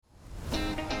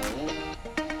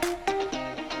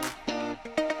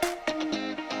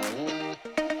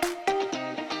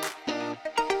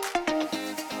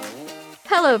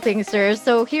Hello, Pinksters.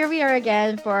 So here we are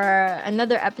again for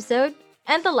another episode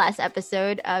and the last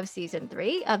episode of season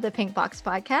 3 of the Pink Box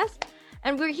podcast.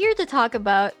 And we're here to talk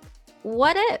about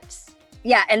what ifs.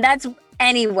 Yeah, and that's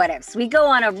any what ifs. We go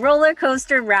on a roller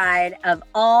coaster ride of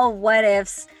all what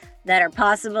ifs that are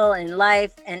possible in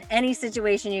life and any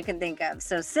situation you can think of.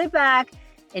 So sit back,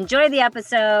 enjoy the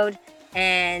episode,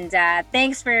 and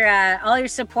thanks for all your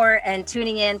support and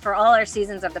tuning in for all our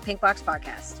seasons of the Pink Box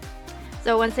podcast.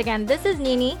 So once again, this is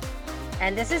Nene.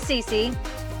 And this is Cici.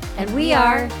 And we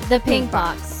are the Pink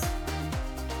Box.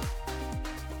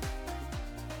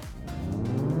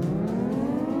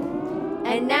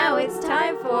 And now it's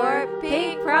time for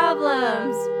Pink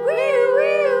Problems. Woo,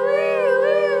 woo, woo,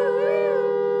 woo,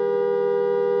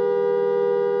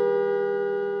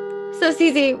 woo. So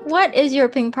Cici, what is your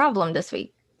pink problem this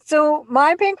week? So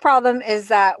my pink problem is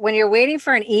that when you're waiting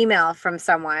for an email from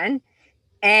someone,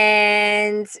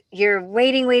 and you're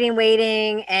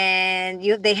waiting, and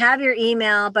they have your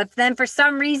email, but then for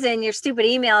some reason your stupid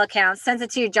email account sends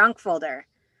it to your junk folder.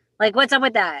 Like, what's up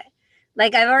with that?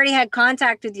 Like, I've already had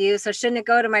contact with you, so shouldn't it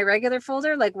go to my regular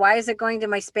folder? Like, why is it going to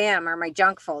my spam or my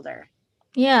junk folder?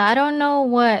 Yeah, I don't know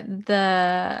what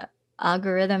the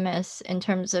algorithm is in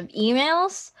terms of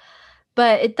emails,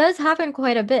 but it does happen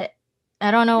quite a bit. I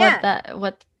don't know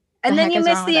what and then you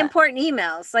miss the important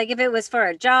emails. Like if it was for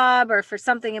a job or for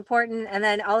something important, and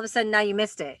then all of a sudden now you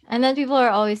missed it. And then people are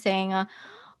always saying,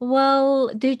 well,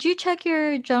 did you check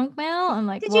your junk mail? I'm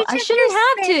like, well, I shouldn't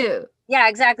have to. Yeah,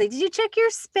 exactly. Did you check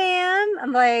your spam?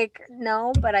 I'm like,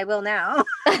 no, but I will now.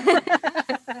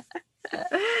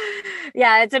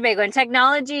 Yeah, it's a big one.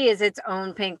 Technology is its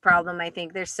own pink problem, I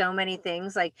think. There's so many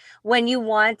things. Like when you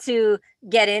want to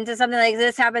get into something, like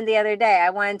this happened the other day.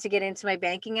 I wanted to get into my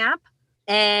banking app.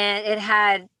 And it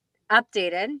had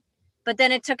updated, but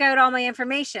then it took out all my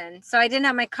information. So I didn't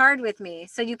have my card with me.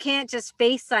 So you can't just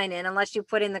face sign in unless you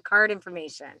put in the card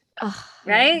information.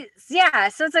 Right? Yeah.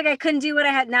 So it's like I couldn't do what I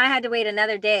had. Now I had to wait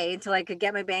another day until I could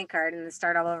get my bank card and then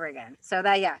start all over again. So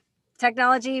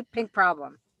technology, pink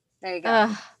problem. There you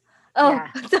go.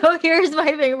 So here's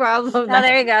my big problem. Oh,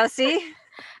 there you go. See?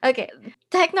 Okay.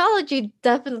 Technology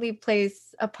definitely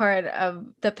plays a part of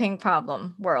the pink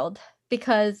problem world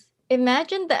because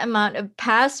imagine the amount of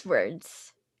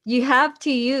passwords you have to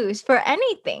use for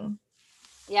anything.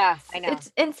 Yeah, I know.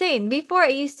 It's insane. Before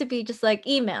it used to be just like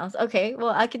emails. Okay,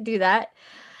 well, I could do that.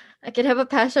 I could have a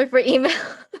password for email.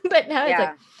 But now it's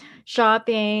like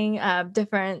shopping,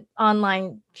 different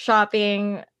online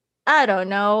shopping. I don't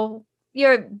know.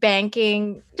 Your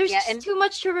banking. There's just too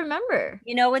much to remember.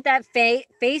 You know what? That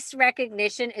face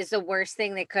recognition is the worst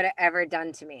thing they could have ever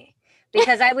done to me.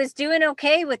 Because I was doing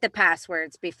okay with the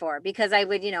passwords before because I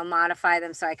would, modify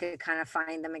them so I could kind of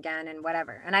find them again and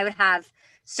whatever. And I would have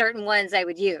certain ones I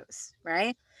would use,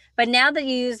 right? But now that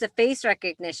you use the face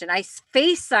recognition, I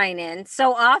face sign in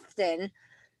so often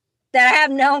that I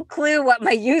have no clue what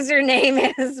my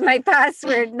username is, my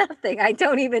password, nothing. I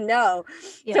don't even know.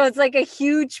 Yeah. So it's like a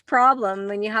huge problem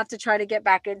when you have to try to get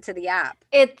back into the app.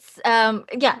 It's,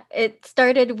 it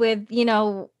started with,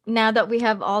 now that we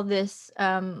have all this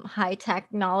high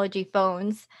technology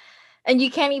phones and you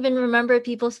can't even remember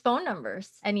people's phone numbers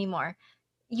anymore.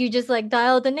 You just like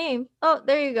dial the name. Oh,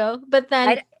 there you go. But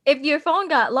then if your phone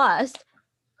got lost,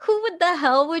 who the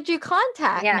hell would you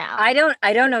contact now? I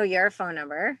don't know your phone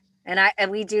number.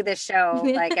 And we do this show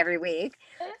like every week.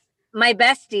 My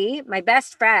bestie, my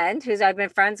best friend, I've been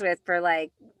friends with for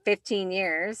like 15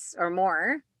 years or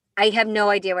more, I have no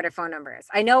idea what her phone number is.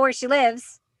 I know where she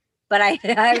lives, but I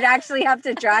would actually have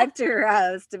to drive to her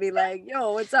house to be like,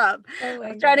 yo, what's up?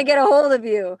 I'm trying to get a hold of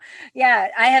you. Yeah,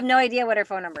 I have no idea what her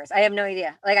phone number is. I have no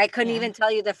idea. Like I couldn't even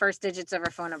tell you the first digits of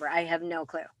her phone number. I have no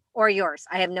clue. Or yours.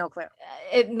 I have no clue.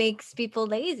 It makes people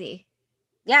lazy.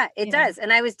 Yeah, it does.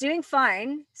 And I was doing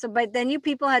fine. So, but then you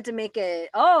people had to make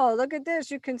it, oh, look at this.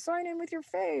 You can sign in with your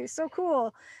face. So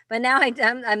cool. But now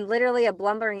I'm literally a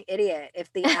blumbering idiot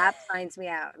if the app signs me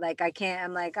out. Like I can't,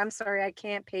 I'm like, I'm sorry, I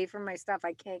can't pay for my stuff.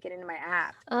 I can't get into my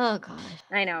app. Oh, gosh.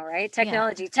 I know, right?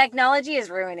 Technology. Yeah. Technology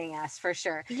is ruining us for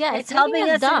sure. Yeah, it's helping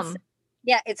us dumb.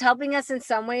 It's helping us in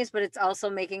some ways, but it's also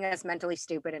making us mentally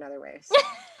stupid in other ways.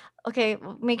 Okay,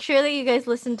 well, make sure that you guys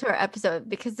listen to our episode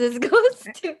because this goes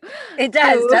to... It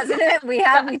does, doesn't it?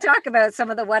 We talk about some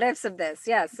of the what ifs of this.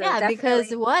 Yeah, so yeah, because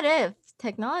what if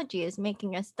technology is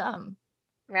making us dumb?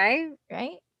 Right?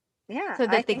 Yeah. So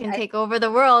that they can take over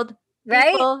the world.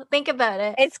 Right? People, think about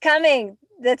it. It's coming.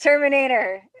 The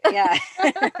Terminator. Yeah.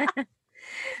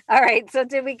 All right. So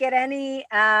did we get any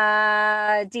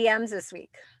DMs this week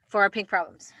for our pink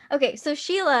problems? Okay, so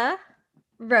Sheila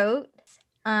wrote...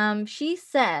 she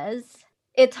says,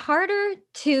 It's harder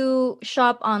to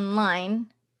shop online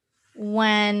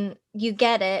when you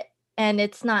get it and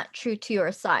it's not true to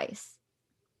your size.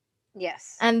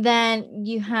 Yes. And then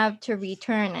you have to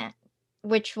return it,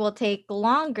 which will take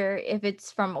longer if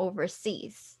it's from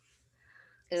overseas.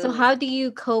 So Ooh. how do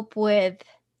you cope with,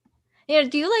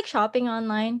 do you like shopping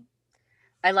online?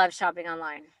 I love shopping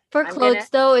online. For I'm gonna clothes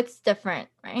though, it's different,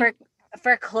 right?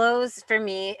 for clothes for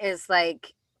me is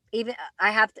like, even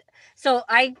I have to, so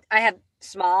I have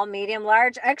small, medium,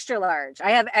 large, extra large.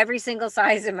 I have every single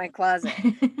size in my closet.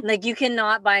 Like, you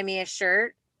cannot buy me a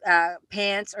shirt,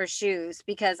 pants, or shoes,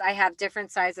 because I have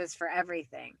different sizes for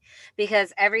everything.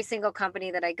 Because every single company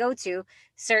that I go to,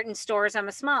 certain stores I'm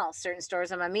a small, certain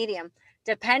stores I'm a medium.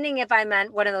 Depending if I'm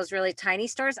at one of those really tiny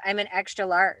stores, I'm an extra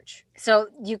large. So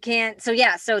you can't, so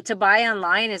yeah, so to buy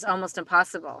online is almost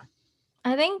impossible.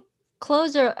 I think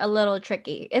clothes are a little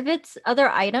tricky. If it's other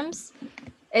items,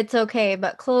 it's okay,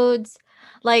 but clothes,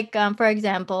 like for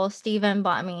example, Steven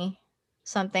bought me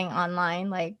something online,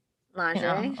 like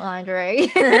Lingerie.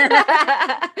 lingerie.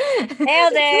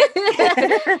 Nailed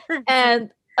it. And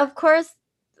of course,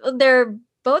 they're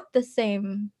both the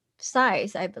same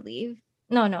size, I believe.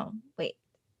 No, wait.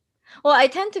 Well, I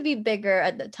tend to be bigger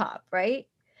at the top, right?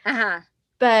 Uh-huh.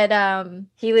 But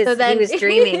He so was he then was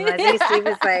dreaming, was he? Steve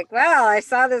was like, "Well, I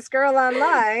saw this girl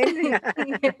online."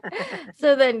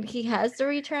 so then he has to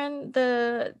return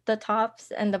the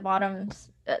tops and the bottoms.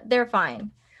 They're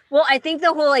fine. Well, I think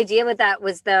the whole idea with that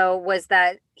was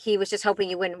that he was just hoping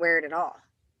you wouldn't wear it at all.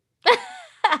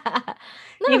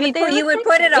 No, but they You look would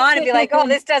put it on and be like, "Oh, sexy.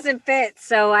 this doesn't fit,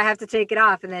 so I have to take it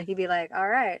off," and then he'd be like, "All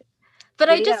right, But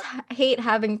I giddy just up." hate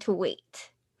having to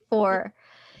wait for,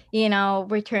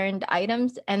 returned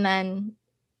items, and then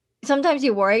sometimes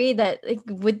you worry that, like,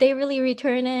 would they really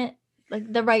return it,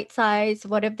 like, the right size?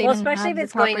 What if they Well, didn't especially if have the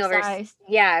it's going proper over, size?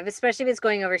 yeah, especially if it's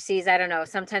going overseas. I don't know.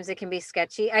 Sometimes it can be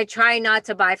sketchy. I try not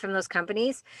to buy from those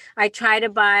companies. I try to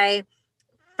buy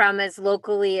from as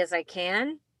locally as I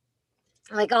can.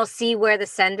 Like, I'll see where the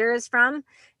sender is from,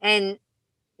 and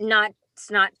not it's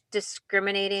not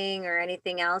discriminating or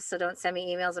anything else, so don't send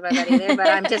me emails about that either, but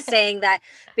I'm just saying that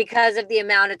because of the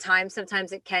amount of time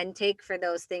sometimes it can take for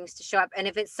those things to show up, and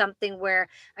if it's something where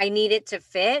I need it to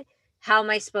fit, how am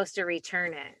I supposed to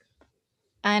return it?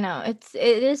 I know, it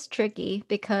is tricky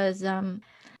because,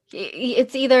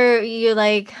 it's either you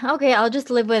like, "Okay, I'll just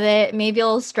live with it, maybe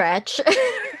it'll stretch," or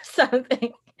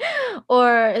something,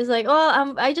 or it's like,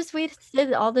 "Oh, I just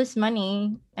wasted all this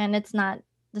money, and it's not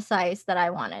the size that I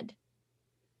wanted."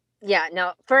 Yeah,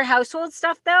 no, for household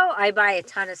stuff though, I buy a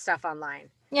ton of stuff online.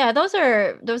 Yeah, those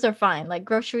are fine, like,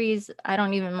 groceries, I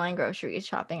don't even mind groceries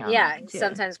shopping Yeah, online too.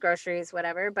 sometimes groceries,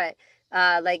 whatever, but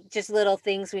like just little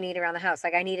things we need around the house.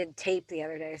 Like, I needed tape the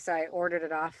other day, so I ordered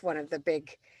it off one of the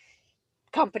big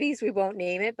companies. We won't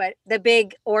name it, but the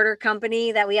big order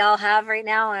company that we all have right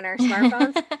now on our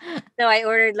smartphones. So I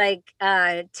ordered like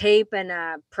tape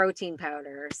and protein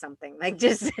powder or something, like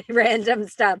just random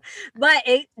stuff. But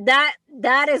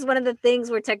that is one of the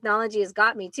things where technology has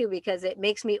got me too, because it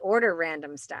makes me order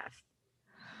random stuff.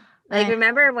 Like, I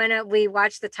remember when we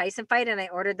watched the Tyson fight and I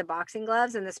ordered the boxing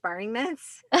gloves and the sparring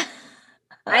mitts?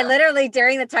 I know. literally,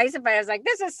 during the Tyson fight, I was like,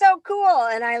 "This is so cool,"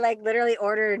 and I like literally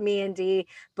ordered me and Dee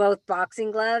both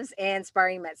boxing gloves and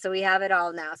sparring mitts. So we have it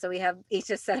all now. So we have each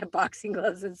a set of boxing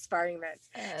gloves and sparring mitts.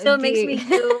 So it Do makes me you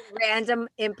do random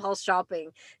impulse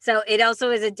shopping. So it also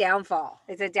is a downfall.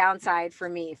 It's a downside for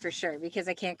me for sure, because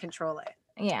I can't control it.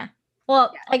 Yeah.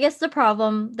 Well, Yeah. I guess the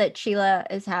problem that Sheila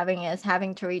is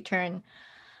having to return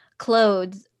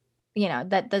clothes,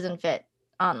 that doesn't fit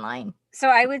online. So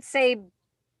I would say,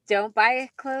 don't buy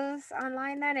clothes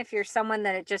online then, if you're someone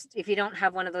that if you don't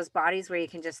have one of those bodies where you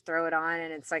can just throw it on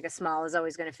and it's like a small is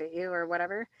always going to fit you or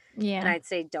whatever, then Yeah. I'd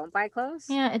say don't buy clothes.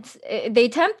 Yeah, they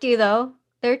tempt you though.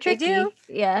 They're They do.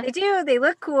 tricky. Yeah. They do. They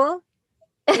look cool,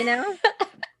 you know?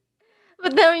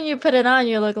 But then when you put it on,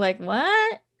 you look like,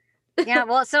 "What?" Yeah,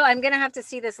 well, so I'm gonna have to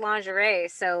see this lingerie.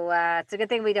 So it's a good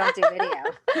thing we don't do video.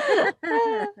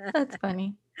 That's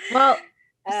funny. Well,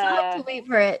 you still have uh, to wait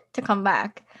for it to come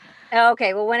back.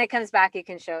 okay, well, when it comes back, you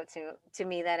can show it to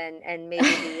me then, and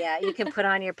maybe you can put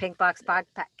on your Pink Box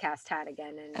podcast hat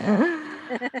again.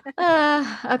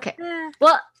 Okay.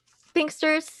 Well,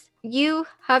 Pinksters, you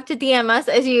have to DM us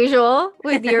as usual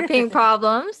with your pink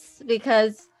problems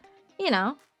because,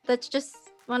 that's just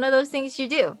one of those things you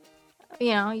do.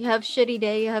 You have shitty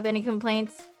day, you have any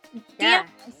complaints, DM Yeah,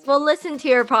 us. We'll listen to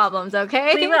your problems,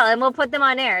 okay? we will, and we'll put them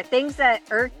on air. Things that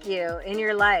irk you in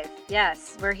your life.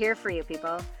 Yes, we're here for you,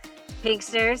 people.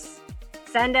 Pinksters,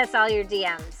 send us all your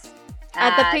DMs.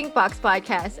 At the Pink Box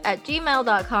Podcast at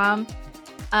gmail.com.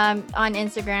 on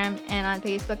Instagram and on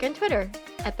Facebook and Twitter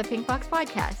at the Pink Box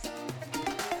Podcast.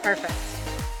 Perfect.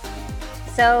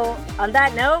 So, on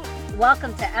that note,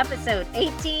 welcome to episode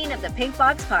 18 of the Pink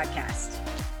Box Podcast,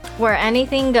 where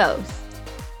anything goes.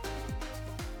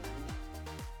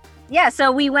 Yeah,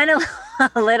 so we went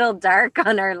a little dark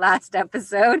on our last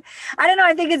episode. I don't know.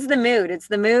 I think it's the mood. It's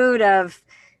the mood of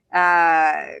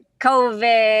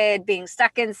COVID, being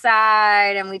stuck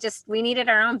inside, and we needed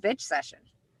our own bitch session.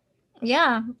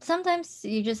 Yeah, sometimes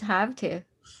you just have to,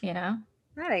 you know?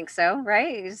 I think so,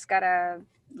 right? You just gotta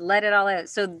let it all out.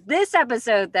 So this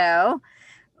episode, though,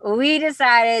 we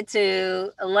decided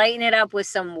to lighten it up with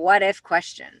some what if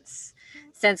questions,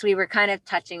 since we were kind of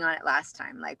touching on it last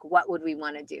time. Like, what would we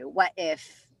want to do? What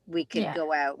if we could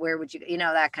go out? Where would you,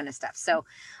 that kind of stuff. So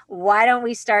why don't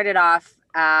we start it off?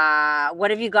 What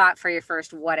have you got for your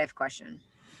first what if question?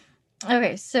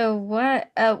 Okay, so what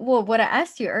I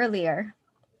asked you earlier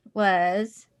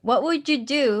was, what would you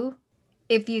do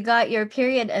if you got your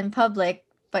period in public,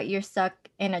 but you're stuck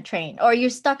in a train, or you're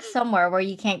stuck somewhere where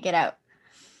you can't get out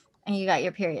and you got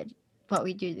your period? What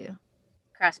would you do?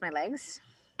 Cross my legs.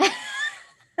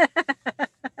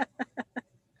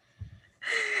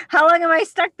 How long am I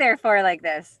stuck there for like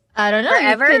this? I don't know.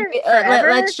 Forever?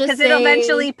 Forever? Let's just say... it'll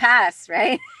eventually pass,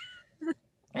 right?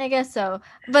 I guess so.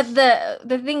 But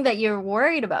the thing that you're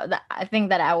worried about, I think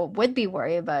that I would be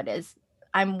worried about, is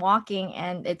I'm walking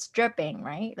and it's dripping,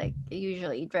 right? Like, it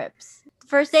usually drips.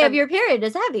 First day of your period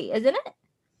is heavy, isn't it?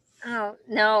 Oh,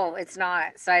 no, it's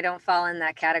not. So I don't fall in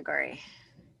that category.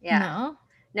 Yeah.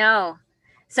 No.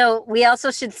 So we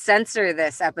also should censor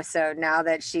this episode now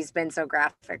that she's been so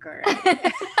graphic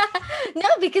already. No,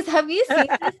 because have you seen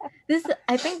this?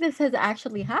 I think this has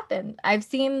actually happened. I've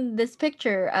seen this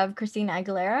picture of Christina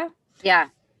Aguilera. Yeah.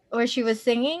 Where she was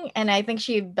singing, and I think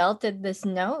she belted this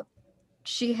note.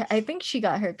 I think she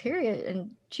got her period and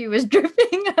she was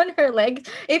dripping on her legs.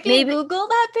 If you Google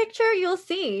that picture, you'll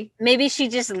see. Maybe she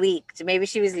just leaked. Maybe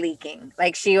she was leaking.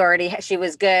 Like, she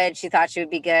was good. She thought she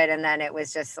would be good. And then it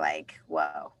was just like,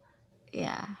 whoa.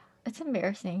 Yeah. It's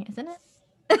embarrassing, isn't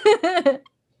it?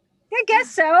 I guess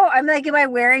so. I'm like, am I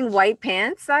wearing white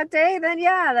pants that day? Then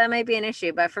yeah, that might be an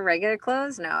issue. But for regular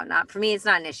clothes, no, not for me. It's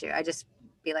not an issue. I just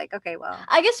be like, okay, well,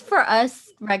 I guess for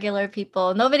us regular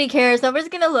people, nobody cares. Nobody's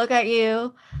gonna look at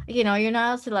you. You're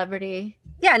not a celebrity.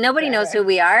 Yeah, nobody knows who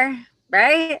we are,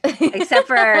 right? Except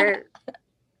for our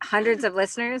hundreds of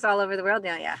listeners all over the world.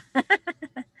 Yeah.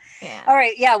 Yeah. All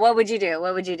right. Yeah. What would you do?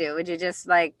 Would you just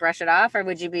like brush it off, or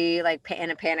would you be like in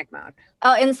a panic mode?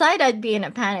 Oh, inside I'd be in a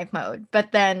panic mode,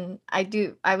 but then I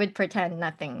would pretend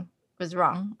nothing was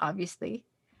wrong, obviously.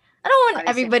 I don't want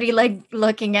everybody like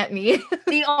looking at me.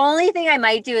 The only thing I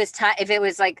might do is if it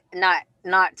was like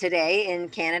not today in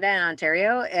Canada and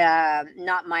Ontario,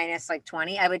 not minus like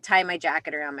 20, I would tie my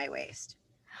jacket around my waist.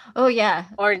 Oh yeah.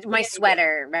 Or my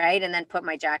sweater, right? And then put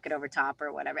my jacket over top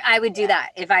or whatever. I would do that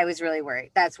if I was really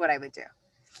worried. That's what I would do.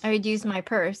 I would use my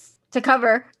purse to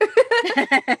cover.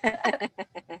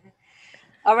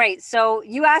 All right. So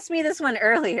you asked me this one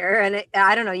earlier, and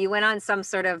I don't know, you went on some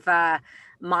sort of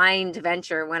mind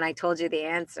venture when I told you the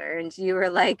answer, and you were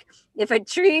like, if a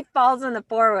tree falls in the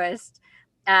forest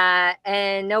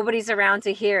and nobody's around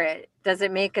to hear it, does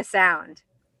it make a sound?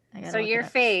 So your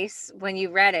face when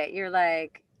you read it, you're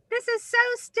like, this is so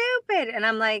stupid. And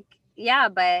I'm like, yeah,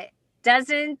 but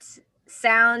doesn't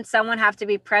someone have to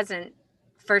be present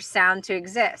for sound to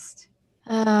exist?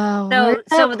 So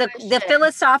the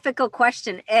philosophical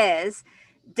question is,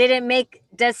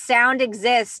 does sound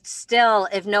exist still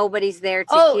if nobody's there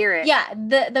to hear it? Yeah.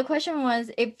 The question was,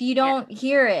 if you don't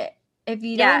hear it, if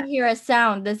you don't hear a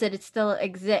sound, does it still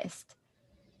exist?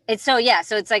 So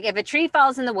it's like, if a tree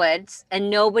falls in the woods and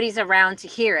nobody's around to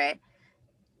hear it,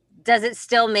 does it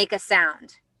still make a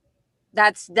sound?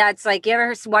 That's like, you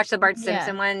ever watch the Bart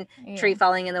Simpson one? Tree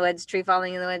falling in the woods, tree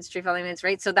falling in the woods, tree falling in the woods,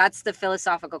 right? So that's the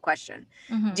philosophical question.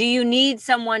 Mm-hmm. Do you need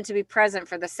someone to be present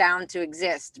for the sound to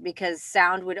exist? Because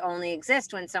sound would only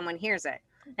exist when someone hears it.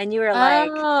 And you were like,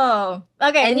 oh,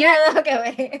 okay. And you're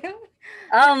okay, wait.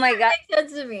 Oh my God. That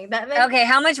makes sense to me. Okay,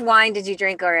 how much wine did you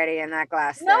drink already in that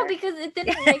glass? No, because it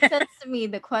didn't make sense to me.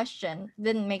 The question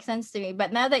didn't make sense to me.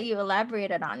 But now that you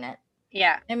elaborated on it,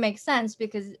 it makes sense,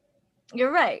 because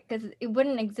you're right, because it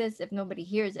wouldn't exist if nobody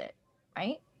hears it,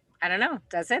 right? I don't know.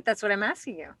 Does it? That's what I'm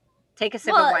asking you. Take a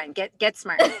sip of wine. Get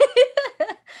smart.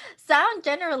 Sound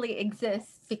generally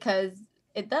exists because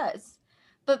it does.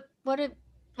 But what if,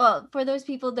 for those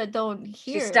people that don't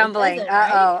hear, she's stumbling. Right?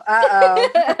 Uh-oh.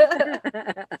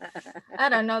 I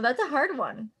don't know. That's a hard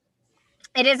one.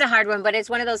 It is a hard one, but it's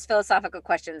one of those philosophical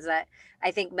questions that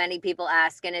I think many people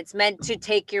ask, and it's meant to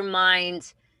take your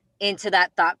mind into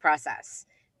that thought process,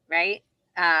 right?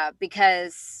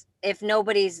 Because if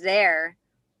nobody's there,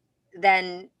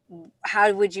 then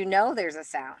how would you know there's a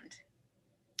sound?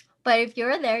 But if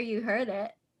you're there, you heard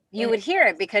it. You would hear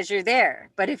it because you're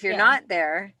there. But if you're Yeah. not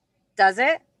there, does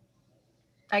it?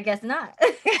 I guess not.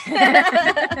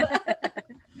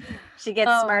 She gets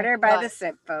Oh my smarter by the God.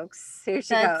 sip, folks. Here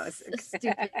she That's goes. a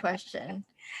stupid question.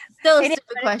 Still a It is,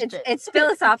 stupid but question. it's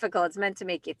philosophical. It's meant to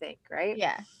make you think, right?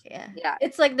 Yeah, yeah. Yeah.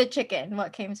 It's like the chicken.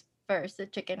 What came first, the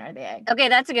chicken or the egg? Okay,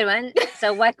 that's a good one.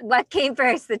 So what came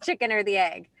first, the chicken or the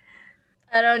egg?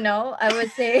 I don't know. I would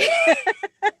say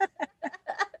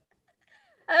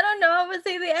I don't know. I would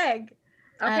say the egg.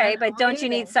 Okay, but What do don't you you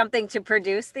need think? something to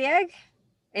produce the egg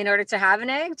in order to have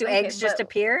an egg? Do Okay, eggs just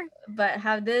appear? but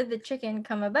how did the chicken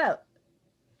come about?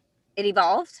 It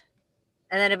evolved,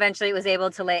 and then eventually it was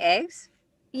able to lay eggs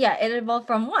Yeah, it evolved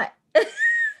from what?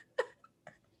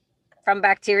 from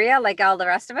bacteria, like all the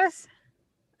rest of us.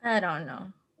 I don't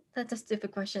know. That's a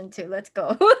stupid question too. Let's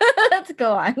go. Let's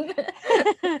go on.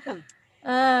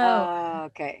 Oh,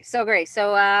 Okay, so great.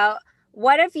 So,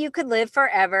 what if you could live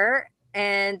forever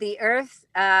and the Earth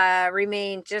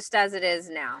remained just as it is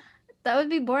now? that would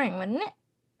be boring, wouldn't it?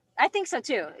 I think so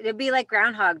too. It'd be like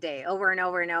Groundhog Day over and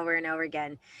over and over and over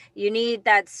again. You need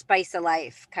that spice of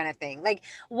life kind of thing. Like,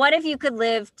 what if you could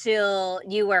live till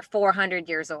you were 400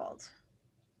 years old?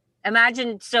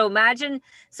 Imagine, so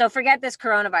forget this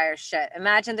coronavirus shit.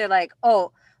 Imagine they're like,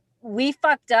 oh, we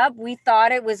fucked up. We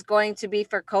thought it was going to be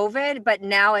for COVID, but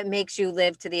now it makes you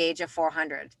live to the age of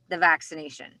 400, the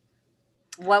vaccination.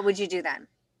 What would you do then?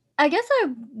 I guess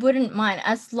I wouldn't mind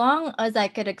as long as I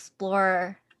could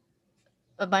explore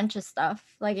a bunch of stuff.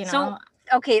 Like, So,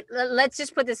 okay, let's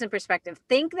just put this in perspective.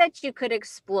 Think that you could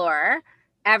explore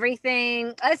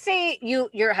everything. Let's say you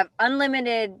have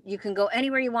unlimited, you can go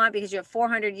anywhere you want because you have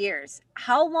 400 years.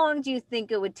 How long do you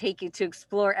think it would take you to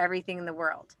explore everything in the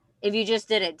world if you just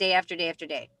did it day after day after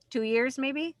day? 2 years,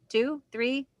 maybe? 2,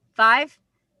 3, 5,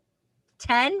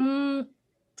 10? mm,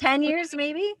 10 years,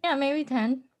 maybe? yeah, maybe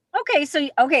 10. Okay,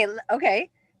 okay.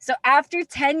 So after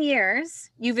 10 years,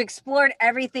 you've explored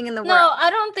everything in the No, world. I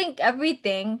don't think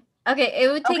everything. Okay,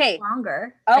 it would take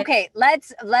longer. Okay,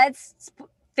 let's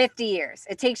 50 years.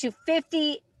 It takes you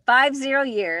 50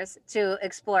 years to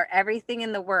explore everything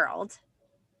in the world.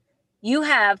 You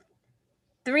have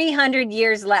 300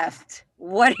 years left.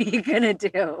 What are you going to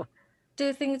do?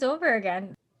 Do things over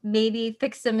again. Maybe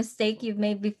fix a mistake you've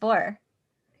made before.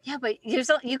 Yeah, but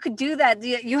you could do that.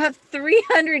 You have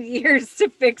 300 years to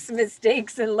fix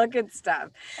mistakes and look at stuff.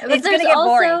 But It's going to get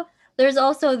boring. There's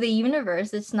also the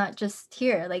universe. It's not just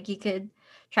here. Like you could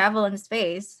travel in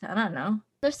space. I don't know.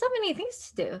 There's so many things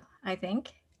to do, I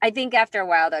think. I think after a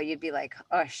while though, you'd be like,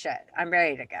 oh shit, I'm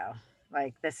ready to go.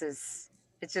 Like it's just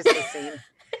the same.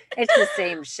 It's the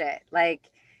same shit.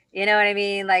 Like, you know what I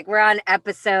mean? Like we're on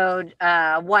episode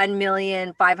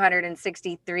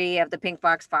 1,563 of the Pink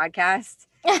Box podcast.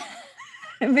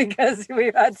 Because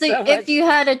we've had so much. If you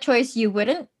had a choice, you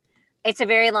wouldn't? It's a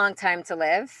very long time to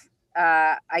live.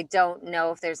 I don't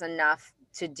know if there's enough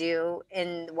to do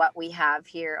in what we have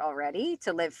here already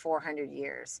to live 400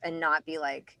 years and not be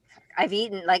like, I've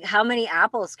eaten, like, how many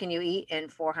apples can you eat in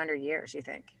 400 years, you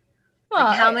think? Well,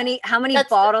 like how many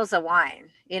bottles of wine?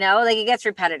 You know, like it gets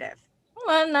repetitive.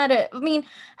 Well, I mean,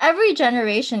 every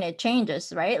generation it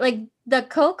changes, right? Like the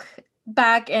Coke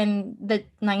back in the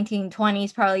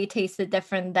 1920s probably tasted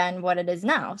different than what it is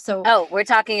now. So we're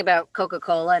talking about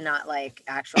Coca-Cola, not like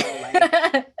actual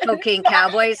like Cocaine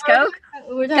Cowboys Coke,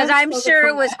 because I'm sure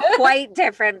it was quite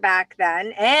different back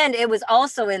then, and it was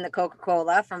also in the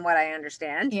Coca-Cola from what I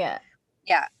understand. Yeah,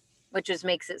 which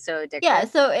makes it so addictive. Yeah,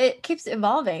 so it keeps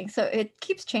evolving, so it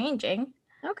keeps changing.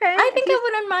 Okay, I think I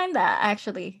wouldn't mind that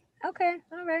actually. Okay,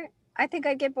 all right. I think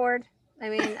I'd get bored. I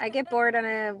mean, I get bored on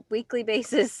a weekly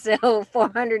basis, so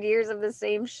 400 years of the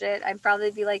same shit, I'd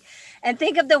probably be like, and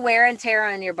think of the wear and tear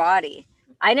on your body.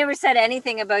 I never said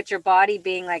anything about your body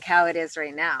being like how it is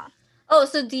right now. Oh,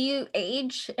 so do you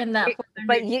age in that?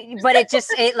 But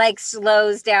it like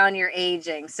slows down your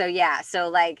aging. So yeah, so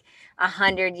like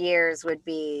 100 years would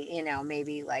be, you know,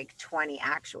 maybe like 20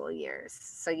 actual years.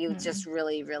 So you just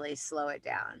really, really slow it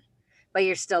down. But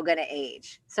you're still going to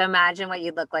age. So imagine what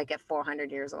you'd look like at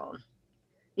 400 years old.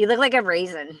 You look like a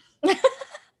raisin.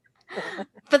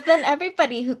 But then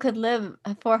everybody who could live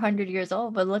 400 years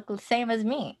old would look the same as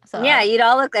me. So yeah,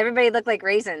 everybody look like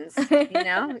raisins, you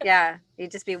know? Yeah,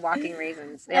 you'd just be walking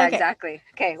raisins. Yeah, okay. Exactly.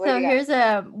 Okay, so here's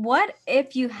what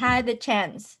if you had the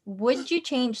chance, would you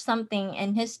change something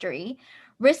in history,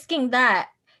 risking that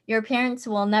your parents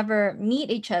will never meet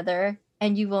each other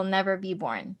and you will never be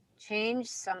born? Change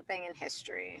something in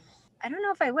history. I don't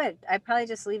know if I would. I'd probably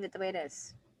just leave it the way it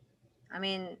is. I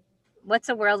mean, what's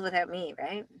a world without me,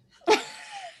 right?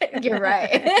 You're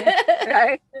right.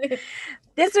 Right?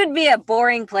 This would be a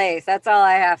boring place. That's all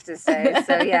I have to say.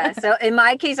 So yeah. So in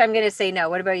my case, I'm going to say no.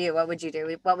 What about you? What would you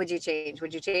do? What would you change?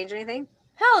 Would you change anything?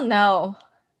 Hell no.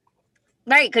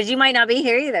 Right, because you might not be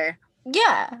here either.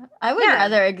 Yeah, I would Yeah.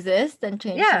 rather exist than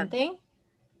change Yeah. something.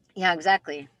 Yeah,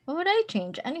 exactly. What would I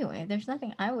change anyway? There's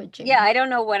nothing I would change. Yeah, I don't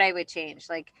know what I would change.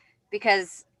 Like,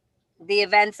 because the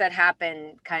events that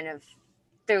happen kind of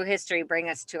through history bring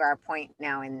us to our point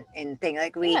now in thing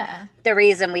like Yeah. the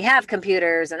reason we have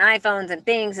computers and iPhones and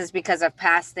things is because of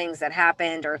past things that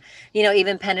happened, or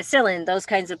even penicillin, those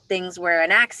kinds of things were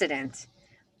an accident.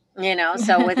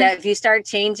 So with that, if you start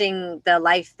changing the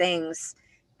life things,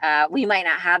 we might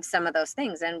not have some of those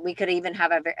things, and we could even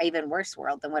have a even worse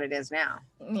world than what it is now.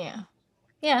 Yeah.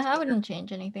 Yeah, I wouldn't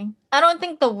change anything. I don't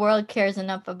think the world cares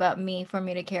enough about me for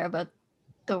me to care about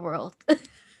the world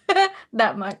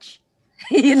that much.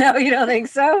 You don't think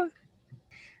so?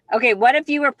 Okay, what if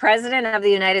you were president of the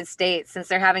United States, since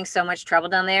they're having so much trouble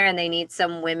down there and they need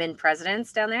some women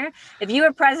presidents down there? If you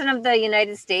were president of the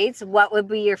United States, what would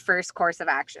be your first course of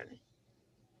action?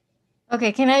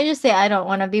 Okay, can I just say I don't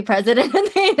want to be president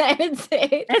of the United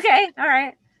States? Okay, all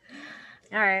right.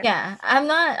 All right. Yeah, I'm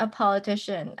not a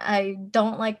politician. I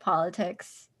don't like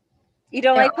politics. You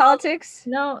don't They're like all politics?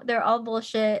 no, they're all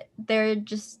bullshit. They're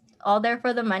just all there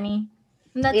for the money.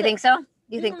 And that's You it. think so?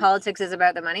 You think Mhm. politics is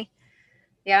about the money?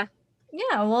 Yeah.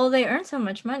 Yeah, well, they earn so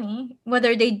much money,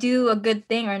 whether they do a good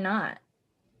thing or not.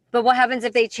 But what happens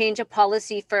if they change a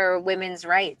policy for women's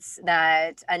rights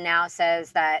that now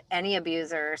says that any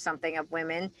abuser or something of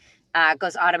women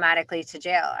goes automatically to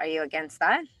jail? Are you against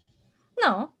that?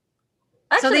 No.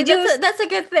 So Actually, that's a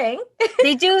good thing.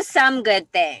 they do some good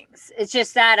things. It's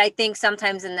just that I think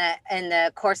sometimes in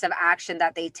the course of action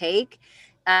that they take,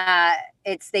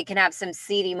 it's they can have some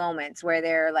seedy moments where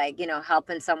they're like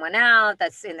helping someone out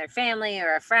that's in their family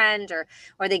or a friend, or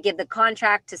they give the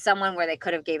contract to someone where they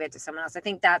could have gave it to someone else. I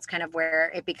think that's kind of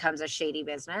where it becomes a shady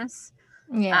business.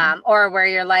 Yeah. Or where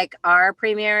you're like our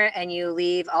premier and you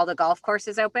leave all the golf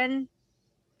courses open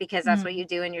because that's what Mm. you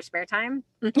do in your spare time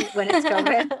when it's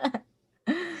COVID.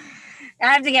 I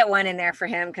have to get one in there for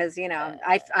him because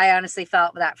I honestly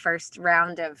felt that first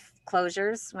round of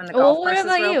closures when the golf Well, what courses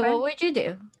about were you? What open. would you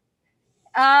do?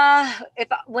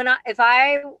 If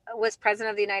I was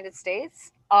president of the United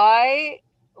States, I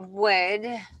would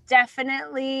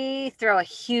definitely throw a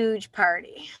huge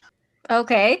party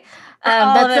Okay. for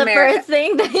all That's of the America. first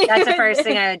thing that you That's the would first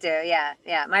thing do. I would do. Yeah,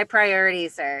 yeah. My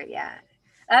priorities are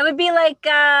I would be like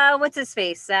what's his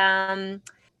face,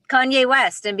 Kanye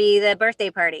West, and be the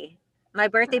birthday party. My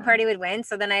birthday party would win,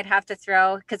 so then I'd have to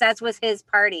throw because that was his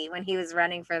party when he was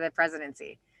running for the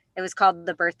presidency. It was called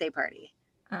the birthday party.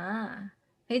 Ah.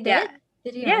 He Yeah. did?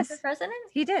 Did he run for Yes, president?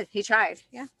 he did. He tried.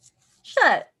 Yeah.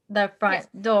 Shut the Yes.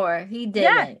 front door. He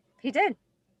Yeah, didn't. he did.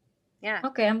 Yeah.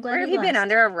 Okay, I'm glad Where he have you been, lost.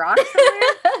 under a rock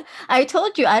somewhere? I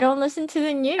told you I don't listen to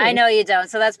the news. I know you don't,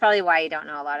 so that's probably why you don't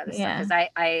know a lot of this stuff. Yeah.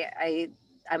 Because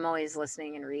I'm always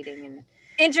listening and reading and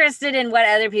interested in what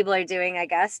other people are doing, I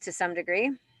guess, to some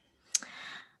degree.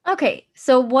 Okay,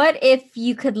 so what if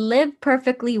you could live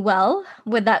perfectly well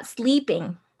without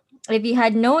sleeping? If you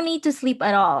had no need to sleep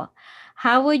at all,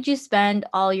 how would you spend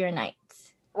all your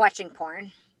nights? Watching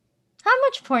porn. How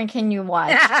much porn can you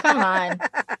watch? Come on.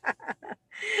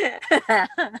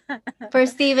 For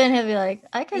Steven, he'll be like,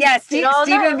 I could Yeah, watch it all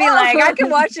Steve night would be like, I long. can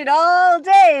watch it all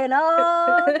day and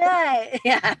all night.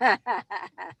 Yeah.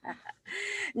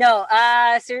 No,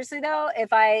 seriously though,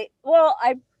 if I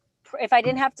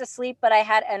didn't have to sleep, but I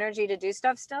had energy to do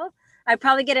stuff still, I'd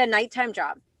probably get a nighttime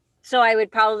job. So I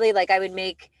would probably I would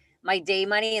make my day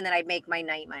money and then I'd make my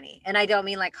night money. And I don't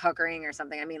mean like hookering or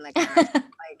something. I mean like an actual,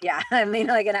 I mean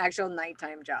like an actual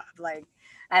nighttime job. Like,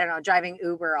 I don't know, driving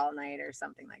Uber all night or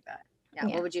something like that. Yeah.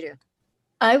 Yeah. What would you do?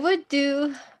 I would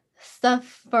do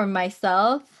stuff for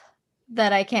myself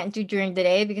that I can't do during the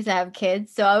day because I have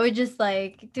kids. So I would just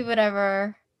do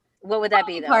whatever. What would that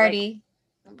be though? Party.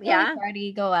 Yeah.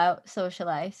 Party, go out,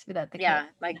 socialize without the kids. Yeah.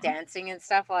 Like dancing and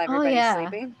stuff while Oh, everybody's yeah.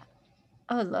 sleeping.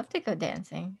 I would love to go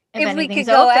dancing. If we could anything's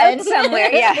go out open.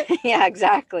 somewhere. Yeah. Yeah,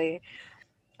 exactly.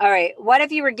 All right. What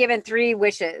if you were given 3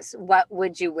 wishes? What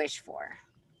would you wish for?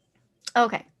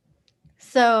 Okay.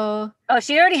 So. Oh,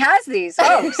 she already has these.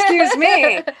 Oh, excuse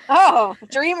me. Oh,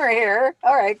 dreamer here.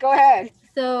 All right, go ahead.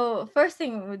 So first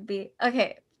thing would be,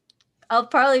 okay, I'll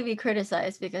probably be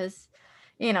criticized because,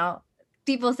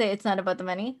 people say it's not about the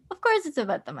money. Of course it's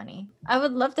about the money. I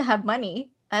would love to have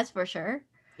money. That's for sure.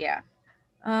 Yeah.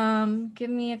 Give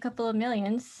me a couple of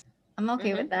millions. I'm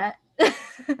okay with that.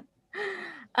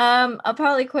 I'll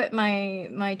probably quit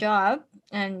my job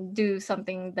and do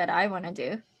something that I want to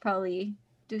do. Probably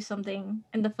do something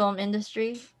in the film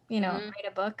industry, Hmm. write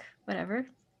a book, whatever.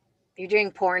 You're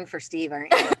doing porn for Steve,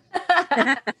 aren't you?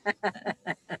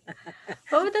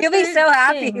 What would the You'll be third so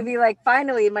happy. You'll thing? be like,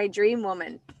 finally, my dream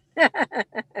woman.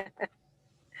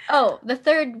 Oh, the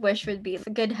third wish would be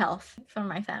good health for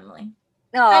my family.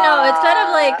 I know it's kind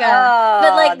of like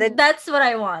but Oh, like that's what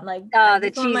I want. Like I the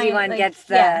just want cheesy my one like gets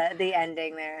yeah, the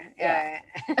ending there. yeah.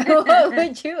 Yeah. What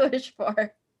would you wish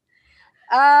for?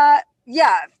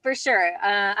 Yeah, for sure.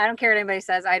 I don't care what anybody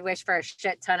says. I'd wish for a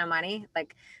shit ton of money.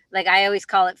 Like I always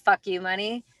call it fuck you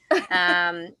money.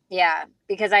 Yeah,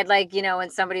 because I'd like, when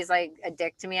somebody's like a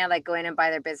dick to me, I like go in and buy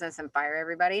their business and fire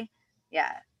everybody.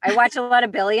 Yeah. I watch a lot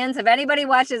of Billions. If anybody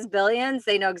watches Billions,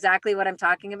 they know exactly what I'm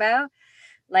talking about.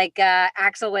 Like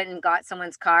Axel went and got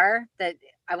someone's car that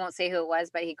I won't say who it was,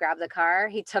 but he grabbed the car,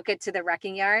 he took it to the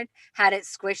wrecking yard, had it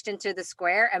squished into the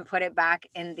square, and put it back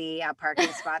in the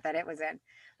parking spot that it was in.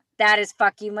 That is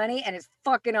fuck you money, and it's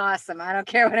fucking awesome. I don't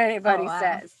care what Oh anybody wow.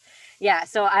 says. Yeah,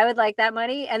 so I would like that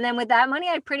money, and then with that money,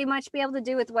 I'd pretty much be able to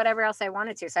do with whatever else I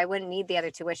wanted to. So I wouldn't need the other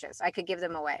two wishes. I could give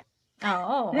them away.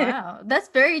 Oh wow. That's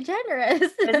very generous.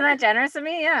 Isn't that generous of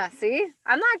me? Yeah. See,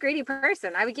 I'm not a greedy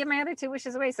person. I would give my other two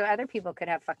wishes away so other people could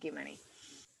have fuck you money.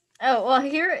 Oh, well,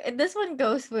 here, this one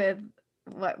goes with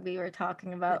what we were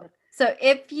talking about. So,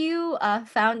 if you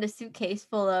found a suitcase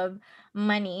full of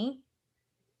money,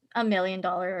 $1 million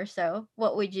or so,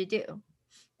 what would you do?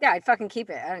 Yeah, I'd fucking keep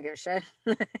it. I don't give a shit.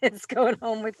 It's going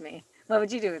home with me. What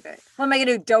would you do with it? What am I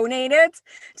gonna do? Donate it?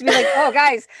 To be like, oh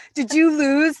guys, did you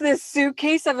lose this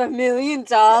suitcase of $1 million?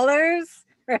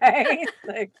 Right?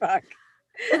 Like fuck.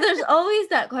 There's always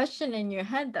that question in your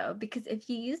head, though, because if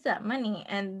you use that money,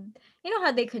 and you know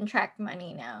how they contract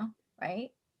money now, right?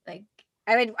 Like,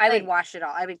 I would like wash it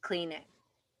all. I would clean it.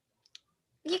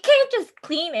 you can't just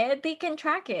clean it. They can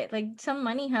track it. Like some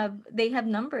money they have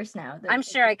numbers now that I'm they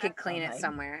sure can I track could clean them. it Like,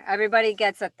 somewhere. Everybody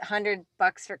gets $100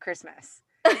 for Christmas.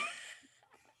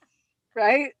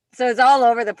 Right? So it's all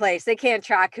over the place. They can't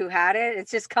track who had it.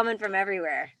 It's just coming from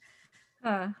everywhere.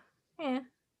 huh? Yeah.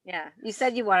 Yeah. You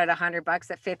said you wanted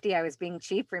 $100 at 50. I was being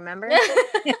cheap, remember?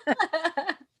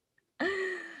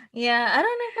 Yeah, I don't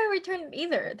know if I return it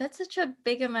either. That's such a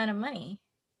big amount of money,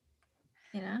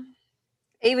 you know?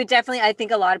 It would definitely, I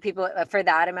think a lot of people for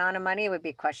that amount of money, it would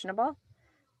be questionable.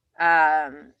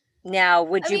 Um, Now,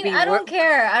 would I you mean, be I don't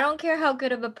care. I don't care how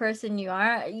good of a person you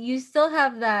are. You still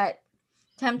have that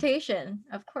temptation,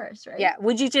 of course, right? yeah,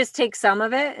 would you just take some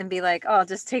of it and be like, oh, I'll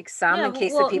just take some Yeah, in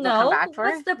case the well, people come back no. for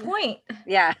What's it? the point?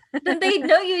 Yeah. Then they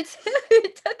know you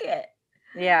took it.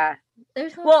 Yeah.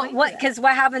 There's no Well, point to what? that. Because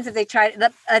what happens if they try?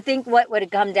 I think what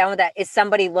would come down with that is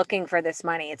somebody looking for this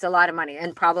money. It's a lot of money,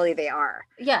 and probably they are.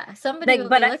 Yeah, somebody Like, will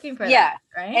be but looking for yeah,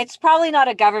 that, right? it's probably not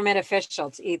a government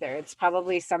official either. It's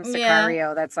probably some Yeah,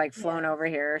 Sicario that's like flown yeah. over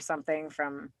here or something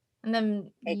from And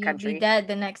then a you'll be country. dead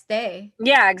the next day.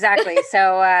 Yeah, exactly.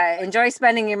 So enjoy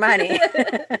spending your money.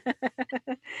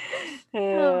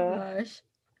 Oh Uh, gosh.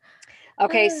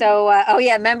 okay, so oh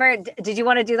yeah, remember? Did you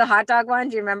want to do the hot dog one?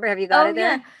 Do you remember? Have you got Oh it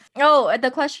yeah. there? Oh,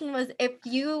 the question was if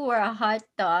you were a hot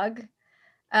dog,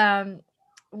 um,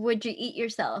 would you eat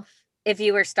yourself If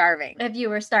you were starving. if you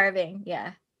were starving?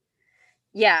 Yeah.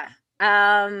 Yeah.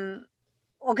 Um,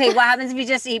 okay, what happens if you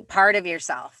just eat part of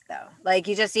yourself though? Like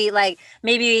you just eat like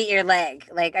maybe you eat your leg.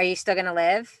 Like, are you still gonna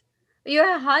live? You're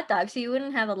a hot dog, so you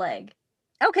wouldn't have a leg.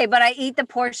 Okay, but I eat the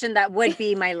portion that would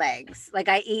be my legs. Like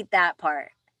I eat that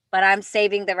part, but I'm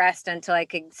saving the rest until I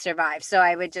could survive. So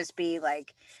I would just be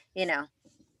like, you know,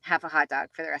 half a hot dog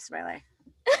for the rest of my life.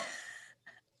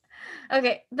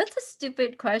 Okay, that's a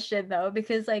stupid question though,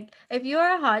 because like if you're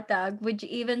a hot dog, would you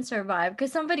even survive?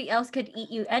 Because somebody else could eat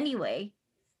you anyway.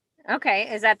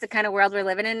 Okay, is that the kind of world we're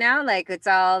living in now? Like it's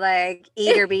all like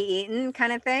eat or be eaten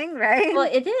kind of thing, right? Well,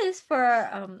 it is for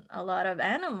a lot of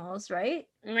animals, right?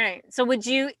 Right. So would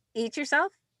you eat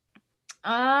yourself?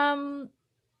 Um,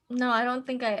 no, I don't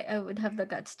think I would have the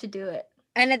guts to do it.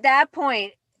 And at that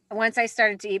point, once I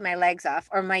started to eat my legs off,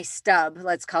 or my stub,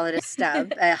 let's call it a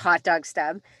stub, a hot dog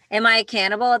stub, am I a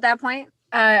cannibal at that point?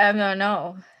 I don't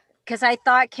know. Because I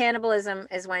thought cannibalism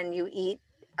is when you eat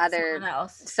Someone other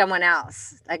else. someone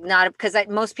else, like not because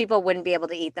most people wouldn't be able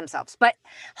to eat themselves. But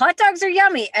hot dogs are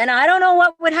yummy, and I don't know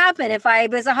what would happen if I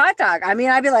was a hot dog. I mean,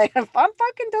 I'd be like, I'm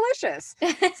fucking delicious.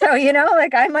 So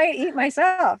like I might eat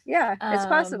myself. Yeah, it's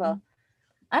possible. um,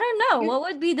 I don't know. You, What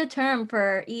would be the term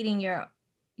for eating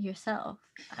yourself?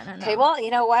 I don't okay, know. well, you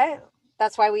know what?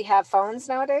 That's why we have phones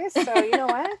nowadays. So you know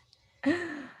what?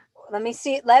 Let me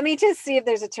see. Let me just see if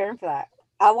there's a term for that.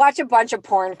 I'll watch a bunch of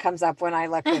porn comes up when I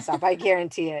look this up. I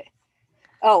guarantee it.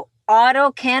 Oh,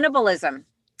 auto cannibalism.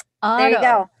 There you Auto.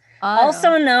 go. Auto.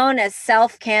 Also known as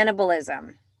self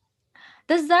cannibalism.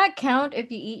 Does that count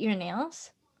if you eat your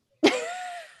nails? I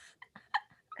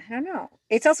don't know.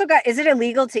 It's also got, is it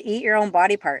illegal to eat your own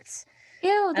body parts?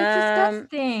 Ew, that's Um,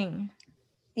 disgusting.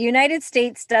 United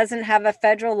States doesn't have a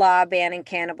federal law banning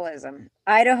cannibalism.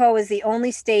 Idaho is the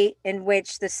only state in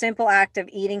which the simple act of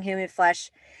eating human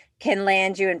flesh can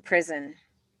land you in prison.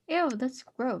 Ew, that's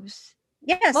gross.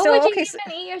 Yeah, Why would so you okay, so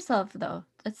even eat yourself though?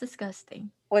 That's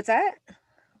disgusting. what's that?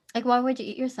 Like, why would you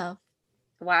eat yourself?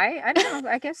 Why? I don't know.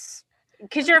 I guess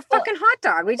because you're a Well, fucking hot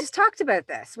dog. We just talked about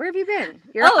this. Where have you been?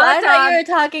 You're a oh, hot I thought you dog.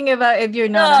 were talking about if you're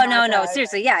not a No, hot no, no. dog.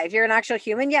 Seriously, yeah. If you're an actual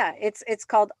human, yeah, it's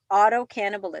called auto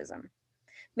cannibalism.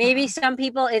 Maybe Uh-uh. some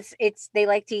people it's they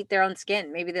like to eat their own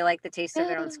skin. Maybe they like the taste of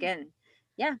their own Ew. skin.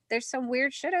 Yeah, there's some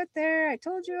weird shit out there. I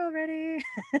told you already.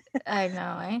 I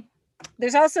know, eh?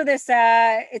 There's also this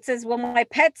it says, "Will my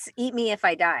pets eat me if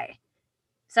I die?"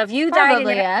 So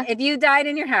Probably, yeah. if you died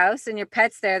in your house and your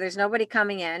pet's there, there's nobody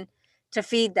coming in to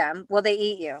feed them. Will they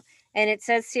eat you? And it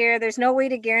says here, there's no way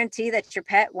to guarantee that your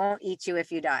pet won't eat you if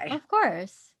you die. Of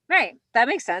course. Right. That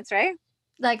makes sense, right?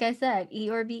 Like I said, eat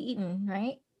or be eaten,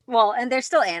 right? Well, and they're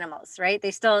still animals, right?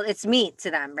 They still, it's meat to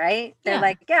them, right? They're Yeah.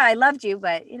 like, yeah, I loved you,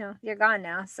 but you know, you're gone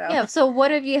now. So Yeah. So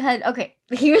what if you had okay,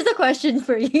 here's a question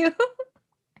for you.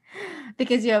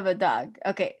 Because you have a dog.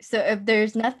 Okay, so if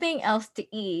there's nothing else to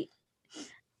eat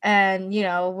and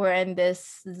we're in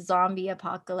this zombie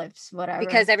apocalypse, whatever.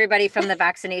 because everybody from the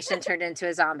vaccination turned into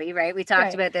a zombie, right? We talked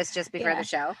Right. about this just before the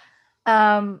Yeah.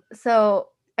 show. So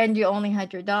and you only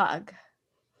had your dog.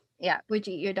 Yeah. Would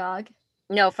you eat your dog?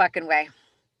 No fucking way.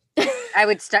 I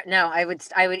would start. No, I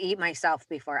would eat myself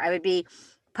before. I would be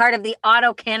part of the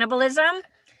auto cannibalism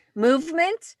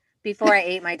movement before I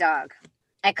ate my dog.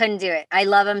 I couldn't do it. I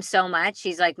love him so much.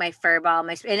 He's like my fur ball.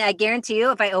 And I guarantee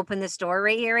you, if I open this door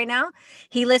right here, right now,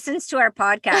 he listens to our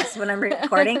podcast when I'm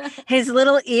recording. His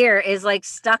little ear is like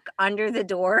stuck under the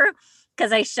door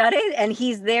because I shut it, and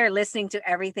he's there listening to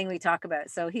everything we talk about.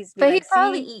 So he's be But he'd like,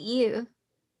 probably "See, eat you.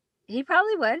 he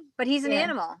probably would, but he's an Yeah.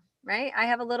 animal, right? I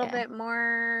have a little Yeah. bit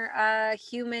more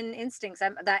human instincts.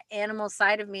 That animal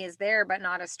side of me is there, but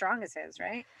not as strong as his,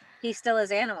 right? He still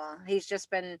is animal. He's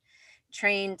just been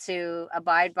trained to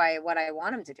abide by what I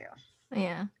want him to do.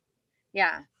 Yeah.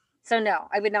 Yeah. So no,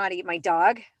 I would not eat my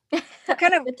dog. What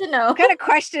kind of Good to know.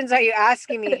 questions are you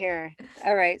asking me here?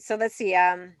 All right. So let's see.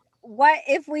 What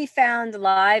if we found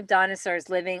live dinosaurs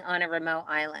living on a remote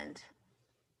island?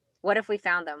 What if we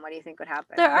found them? What do you think would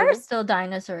happen? There are still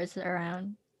dinosaurs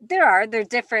around. They're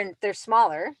different, they're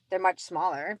smaller, they're much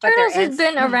smaller, but they're Turtles has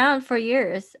been around for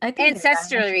years. I think they're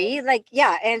ancestrally, dinosaurs. like,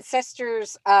 yeah,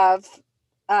 ancestors of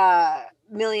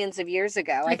millions of years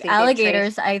ago. I Like think they've trained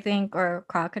alligators, I think, or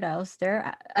crocodiles. I think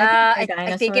they're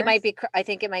I think it might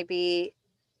dinosaurs. be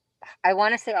I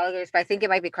want to say alligators, but I think it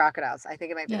might be crocodiles. I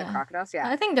think it might be the Yeah. crocodiles, yeah.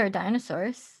 I think they're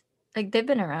dinosaurs. Like they've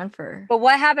been around for But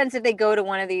what happens if they go to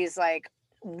one of these like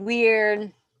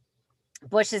weird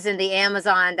bushes in the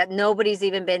Amazon that nobody's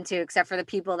even been to except for the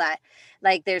people that,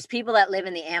 like, there's people that live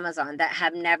in the Amazon that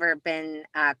have never been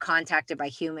contacted by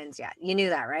humans yet. You knew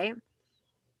that, right?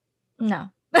 no.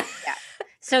 Yeah.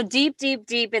 So deep, deep,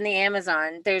 deep in the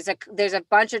Amazon, there's a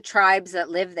bunch of tribes that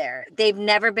live there. They've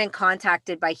never been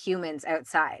contacted by humans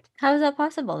outside. How is that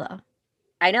possible though?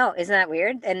 I know, isn't that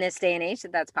weird in this day and age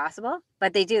that that's possible?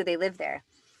 But they do. They live there.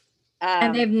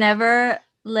 And they've never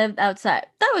lived outside.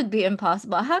 That would be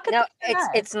impossible. How could No, they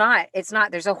survive? it's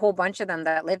not. There's a whole bunch of them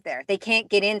that live there. They can't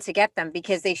get in to get them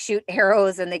because they shoot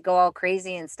arrows and they go all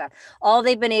crazy and stuff. All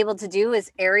they've been able to do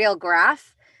is aerial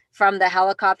graph from the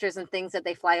helicopters and things that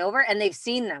they fly over, and they've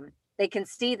seen them. They can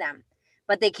see them,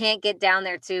 but they can't get down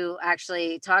there to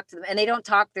actually talk to them, and they don't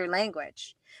talk their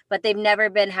language. But they've never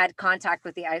been had contact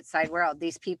with the outside world.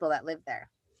 These people that live there.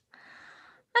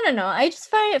 I don't know. I just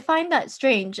find that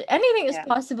strange. Anything is Yeah.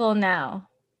 possible now.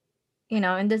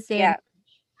 In this day and Yeah.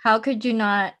 how could you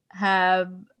not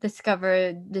have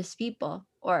discovered these people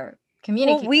or Well,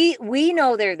 communicate? we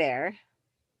know they're there,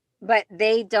 but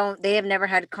they don't. They have never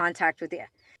had contact with you.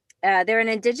 They're an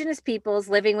indigenous peoples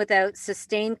living without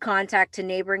sustained contact to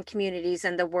neighboring communities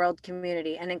and the world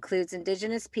community, and includes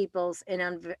indigenous peoples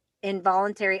in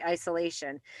involuntary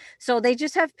isolation. So they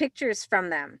just have pictures from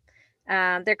them.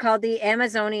 They're called the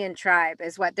Amazonian tribe,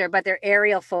 is what but they're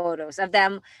aerial photos of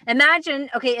them. Imagine,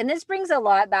 okay, and this brings a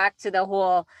lot back to the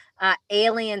whole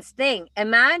aliens thing.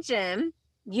 Imagine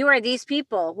You are these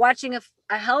people watching a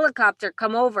helicopter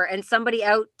come over and somebody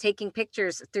out taking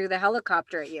pictures through the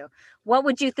helicopter at you. What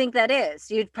would you think that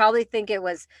is? You'd probably think it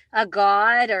was a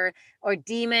god or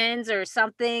demons or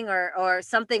something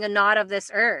not of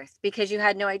this earth, because you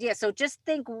had no idea. So just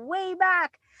think way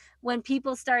back when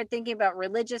people started thinking about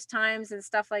religious times and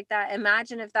stuff like that.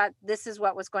 Imagine if this is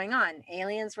what was going on.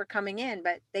 Aliens were coming in,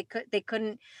 but they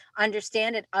couldn't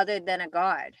understand it other than a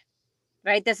god.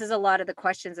 Right? This is a lot of the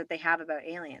questions that they have about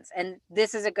aliens. And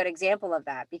this is a good example of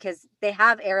that, because they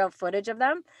have aerial footage of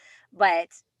them, but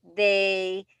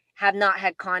they have not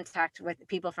had contact with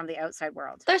people from the outside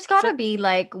world. There's So gotta be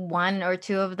like one or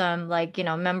two of them, like,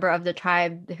 member of the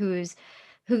tribe who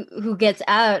gets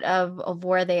out of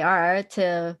where they are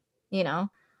to, you know,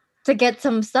 to get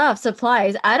some stuff,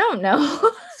 supplies. I don't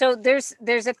know. so there's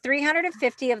a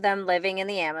 350 of them living in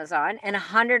the Amazon, and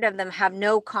 100 of them have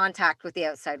no contact with the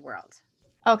outside world.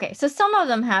 Okay, so some of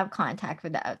them have contact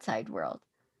with the outside world.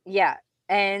 Yeah.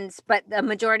 But the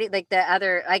majority, like the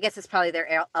other, I guess it's probably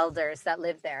their elders that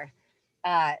live there,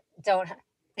 don't.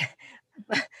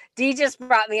 D just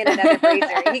brought me in another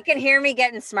freezer. He can hear me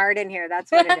getting smart in here.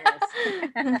 That's what it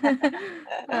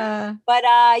is. But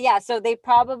yeah, so they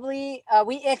probably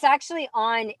it's actually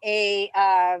on a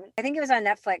I think it was on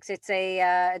Netflix. It's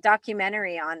a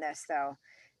documentary on this though.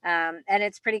 And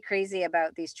it's pretty crazy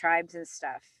about these tribes and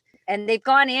stuff. And they've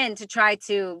gone in to try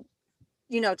to,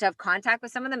 to have contact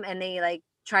with some of them, and they like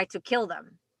try to kill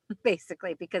them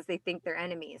basically because they think they're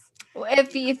enemies.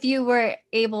 If you were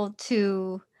able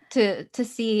to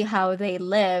see how they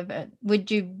live,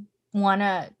 would you want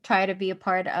to try to be a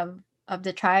part of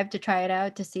the tribe to try it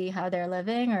out to see how they're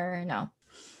living, or no?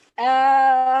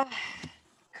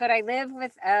 Could I live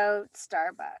without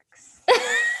Starbucks?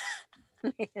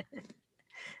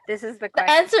 This is the question.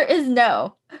 The answer is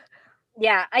no.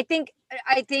 Yeah, I think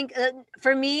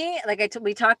for me, like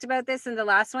we talked about this in the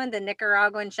last one, the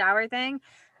Nicaraguan shower thing.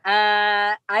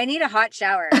 I need a hot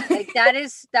shower. Like that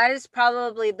is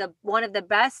probably the one of the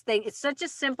best thing. It's such a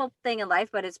simple thing in life,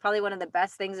 but it's probably one of the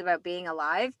best things about being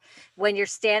alive, when you're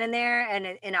standing there and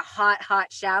in a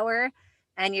hot shower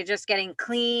and you're just getting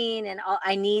clean and all.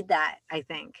 I need that, I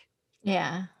think.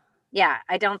 Yeah. Yeah,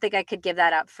 I don't think I could give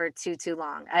that up for too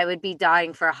long. I would be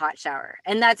dying for a hot shower.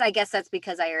 And I guess that's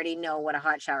because I already know what a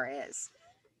hot shower is.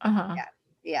 Uh-huh. Yeah.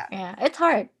 Yeah. Yeah, it's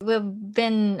hard. We've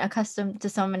been accustomed to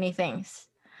so many things.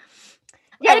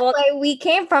 Yeah, anyway, we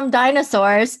came from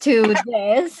dinosaurs to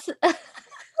this.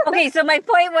 Okay, so my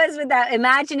point was with that,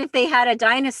 imagine if they had a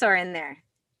dinosaur in there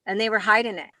and they were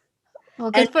hiding it.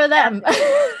 Well, good for them.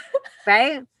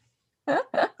 Right?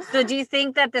 So do you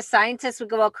think that the scientists would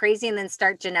go all crazy and then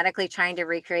start genetically trying to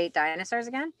recreate dinosaurs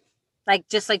again? Like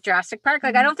just like Jurassic Park?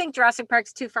 Like I don't think Jurassic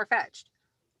Park's too far-fetched.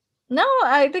 No,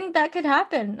 I think that could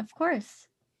happen, of course.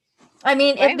 I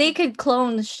mean, Right? if they could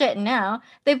clone shit now,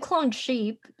 they've cloned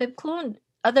sheep, they've cloned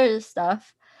other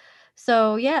stuff.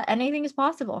 So yeah, anything is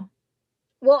possible.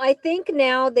 Well, I think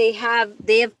now they have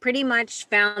pretty much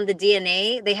found the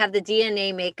DNA. They have the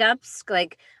DNA makeups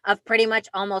like of pretty much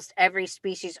almost every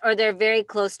species, or they're very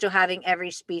close to having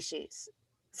every species.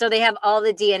 So they have all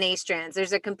the DNA strands.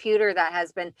 There's a computer that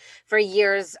has been for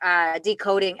years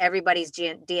decoding everybody's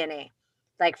DNA,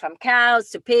 like from cows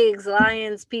to pigs,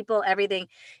 lions, people, everything.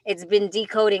 It's been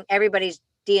decoding everybody's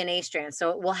DNA strands.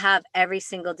 So it will have every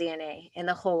single DNA in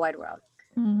the whole wide world.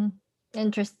 Mm-hmm.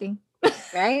 Interesting.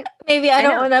 Right? Maybe I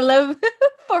don't want to live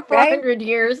for 400 right?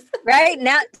 years. Right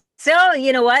now. So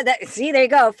you know what? See, there you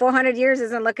go. 400 years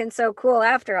isn't looking so cool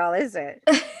after all, is it?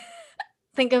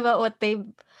 Think about what they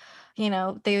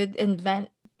would invent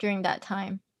during that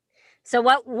time. So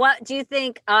what do you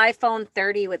think iPhone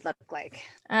 30 would look like?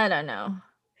 I don't know.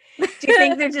 Do you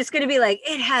think they're just going to be like,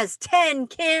 it has 10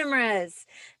 cameras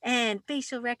and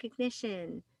facial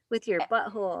recognition with your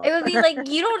butthole? It would be like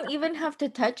you don't even have to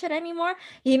touch it anymore.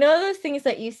 You know those things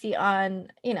that you see on,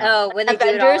 when they Avengers, do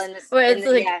it all in this, where it's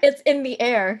it's in the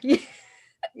air.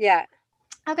 Yeah.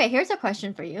 Okay, here's a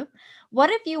question for you. What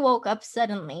if you woke up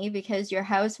suddenly because your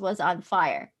house was on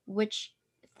fire? Which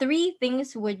 3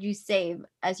 things would you save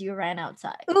as you ran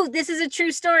outside? Ooh, this is a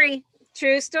true story.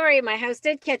 True story. My house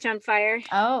did catch on fire.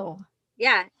 Oh.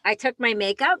 Yeah, I took my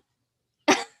makeup.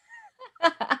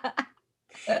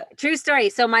 True story.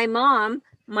 So my mom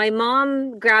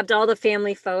grabbed all the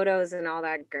family photos and all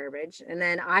that garbage. And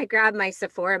then I grabbed my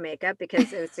Sephora makeup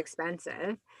because it was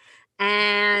expensive.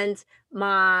 And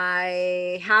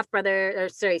my half brother, or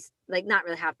sorry, like not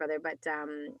really half brother, but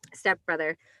step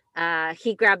brother,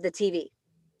 he grabbed the TV.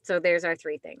 So there's our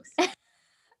 3 things.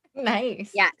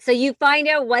 Nice. Yeah. So you find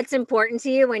out what's important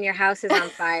to you when your house is on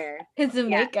fire. It's a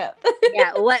Yeah. makeup.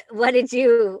 Yeah. What did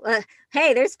you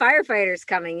hey, there's firefighters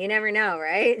coming. You never know,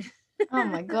 right? Oh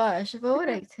my gosh, what would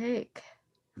I take?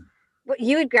 Well,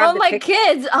 you would grab Oh, the my pick.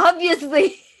 kids,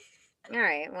 obviously. All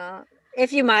right. Well,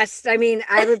 if you must, I mean,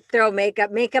 I would throw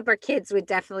makeup. Makeup or kids would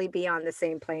definitely be on the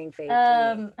same playing field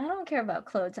for me. I don't care about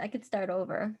clothes. I could start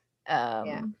over.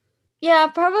 Yeah. Yeah,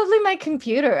 probably my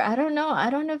computer. I don't know. I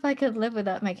don't know if I could live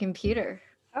without my computer.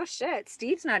 Oh shit,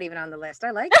 Steve's not even on the list.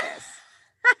 I like this.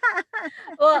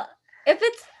 Well, if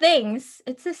it's things,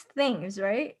 it's just things,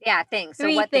 right? Yeah, things. So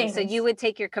Three what things? So you things. would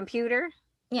take your computer?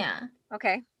 Yeah.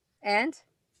 Okay. And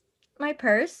My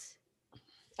purse.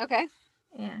 okay.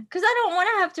 Yeah, because I don't want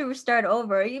to have to restart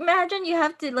over. Imagine you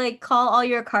have to like call all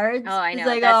your Oh, cards. I It's know.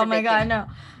 like, That's oh a my big god, thing. no,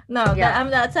 no, Yeah.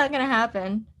 that's not gonna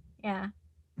happen. Yeah.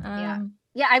 Yeah.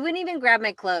 Yeah, I wouldn't even grab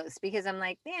my clothes because I'm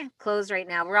like, yeah, clothes right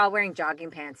now. We're all wearing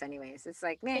jogging pants anyways. It's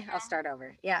like, meh, I'll start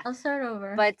over. Yeah. I'll start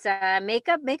over. But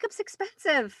makeup's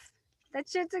expensive. That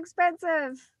shit's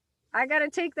expensive. I gotta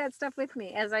take that stuff with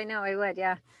me, as I know I would.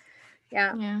 Yeah.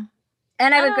 Yeah. Yeah.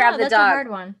 And I I would don't grab know. the That's a dog. hard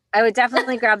one. I would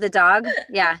definitely grab the dog.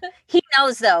 Yeah. He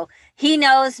knows though. He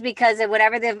knows because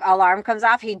whenever the alarm comes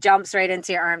off, he jumps right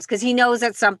into your arms because he knows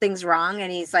that something's wrong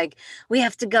and he's like, we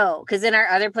have to go. Because in our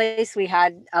other place, we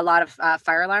had a lot of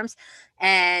fire alarms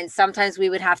and sometimes we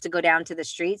would have to go down to the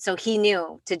street. So he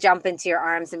knew to jump into your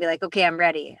arms and be like, okay, I'm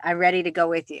ready. I'm ready to go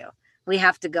with you. We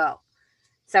have to go.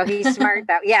 So he's smart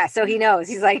that, yeah. So he knows.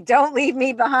 He's like, don't leave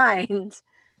me behind.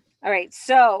 All right.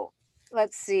 So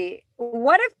let's see.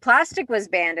 What if plastic was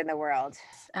banned in the world?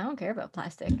 I don't care about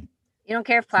plastic. You don't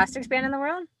care if plastic's banned in the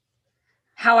world?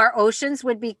 How our oceans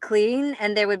would be clean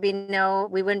and there would be no,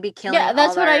 we wouldn't be killing Yeah,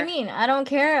 that's all what I our. mean. I don't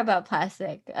care about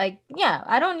plastic. Like, yeah,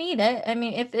 I don't need it. I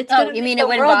mean, if it's Oh, gonna you make mean it the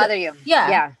wouldn't world, bother you? yeah,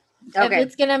 Yeah. if Okay.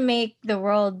 it's gonna make the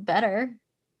world better,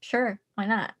 sure, why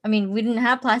not? I mean, we didn't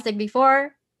have plastic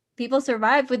before. People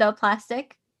survived without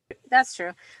plastic. That's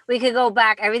true. We could go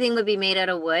back. Everything would be made out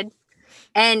of wood.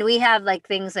 And we have like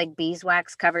things like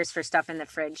beeswax covers for stuff in the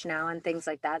fridge now and things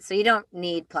like that. So you don't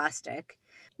need plastic.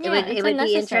 Yeah, It it's would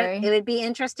be unnecessary. it would be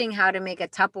interesting how to make a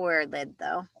Tupperware lid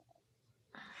though.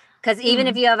 Because even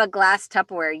if Hmm. you have a glass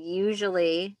Tupperware,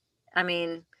 usually, I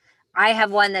mean, I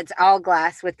have one that's all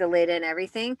glass with the lid and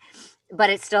everything, but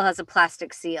it still has a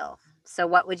plastic seal. So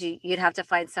what would you'd have to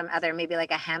find some other, maybe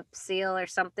like a hemp seal or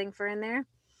something for in there?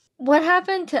 What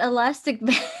happened to elastic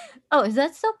band? Oh, is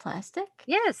that still plastic?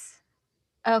 Yes.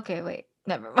 Okay, wait,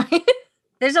 never mind.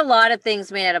 There's a lot of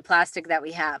things made out of plastic that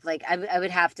we have. Like I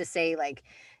would have to say like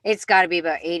it's got to be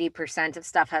about 80% of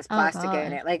stuff has Oh plastic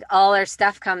in god. it. Like all our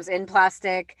stuff comes in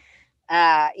plastic.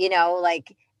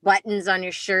 Like buttons on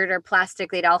your shirt are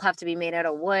plastic. They'd all have to be made out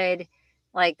of wood.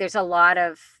 Like there's a lot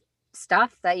of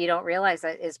stuff that you don't realize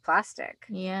that is plastic.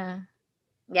 Yeah.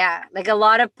 Yeah, like a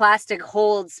lot of plastic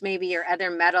holds maybe your other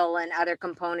metal and other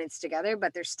components together,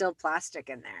 but there's still plastic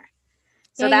in there.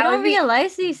 So Yeah, you that would don't be,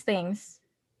 realize these things,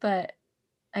 but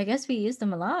I guess we use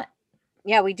them a lot.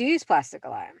 yeah, we do use plastic a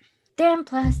lot. Damn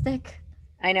plastic.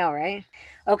 I know, right?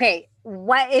 Okay,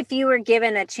 what if you were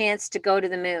given a chance to go to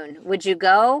the moon? Would you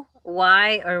go?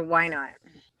 Why or why not?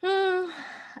 Hmm.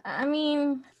 I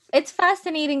mean, it's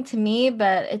fascinating to me,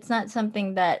 but it's not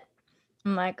something that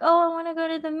I'm like, oh, I want to go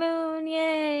to the moon.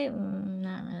 Yay.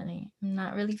 Not really. I'm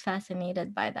not really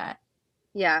fascinated by that.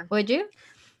 Yeah. Would you?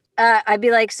 I'd be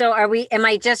like, so am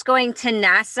I just going to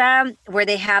NASA where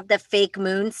they have the fake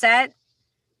moon set?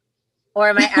 Or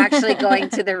am I actually going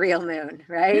to the real moon?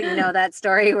 Right? You know, that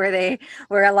story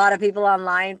where a lot of people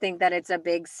online think that it's a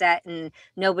big set and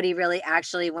nobody really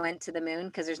actually went to the moon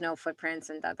because there's no footprints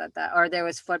and or there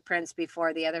was footprints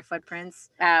before the other footprints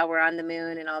were on the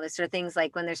moon and all this sort of things.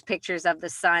 Like when there's pictures of the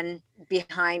sun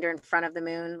behind or in front of the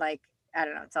moon, like, I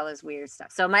don't know, it's all this weird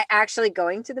stuff. So am I actually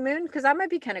going to the moon? Because that might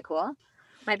be kind of cool.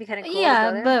 Might be kind of cool to Yeah,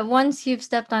 go there. but once you've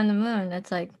stepped on the moon,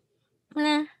 it's like,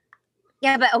 nah.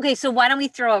 Yeah, but okay, so why don't we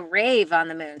throw a rave on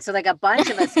the moon? So like a bunch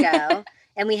of us go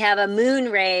and we have a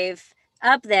moon rave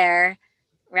up there,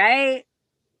 right?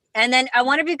 And then I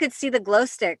wonder if you could see the glow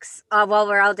sticks while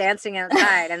we're all dancing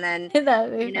outside. And then,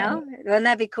 That'd be funny. wouldn't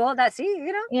that be cool? Yeah.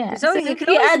 There's So always, you if can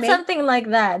you always add make, something like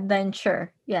that, then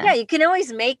sure. yeah, Yeah. you can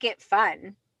always make it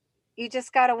fun. You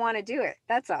just got to want to do it.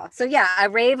 That's all. So yeah, a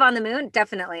rave on the moon,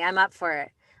 definitely. I'm up for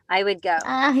it. I would go.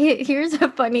 Here's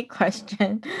a funny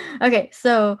question. Okay,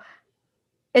 so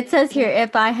it says here, Yeah.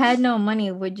 if I had no money,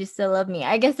 would you still love me?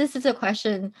 I guess this is a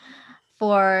question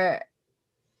for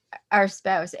our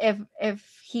spouse. If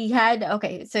he had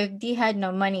okay, so if he had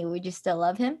no money, would you still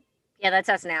love him? Yeah, that's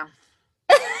us now.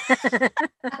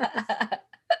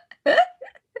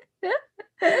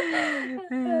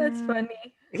 That's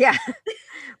funny. Yeah.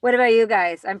 What about you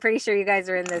guys? I'm pretty sure you guys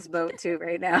are in this boat too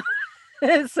right now.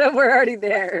 So we're already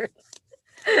there.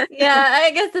 Yeah,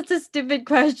 I guess that's a stupid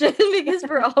question because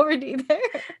we're already there.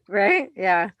 Right?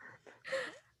 Yeah.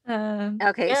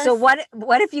 Okay. So Yes.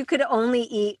 what if you could only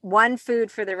eat one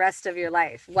food for the rest of your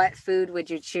life? What food would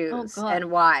you Oh choose God.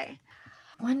 and why?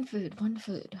 One food, one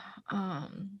food.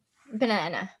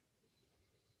 Banana.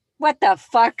 What the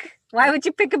fuck? Why would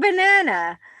you pick a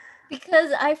banana?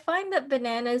 Because I find that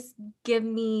bananas give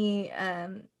me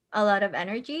a lot of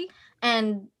energy,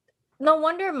 and no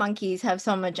wonder monkeys have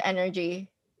so much energy.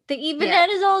 They eat Yeah.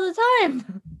 bananas all the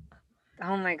time.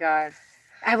 Oh my god.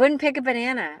 I wouldn't pick a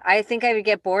banana. I think I would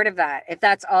get bored of that. If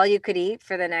that's all you could eat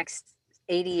for the next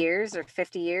 80 years or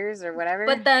 50 years or But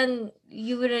whatever. then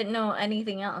you wouldn't know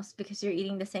anything else because you're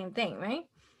eating the same thing, right?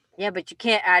 Yeah, but you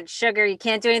can't add sugar. You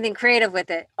can't do anything creative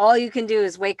with it. All you can do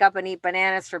is wake up and eat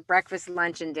bananas for breakfast,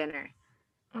 lunch, and dinner.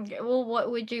 Okay, well, what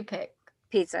would you pick?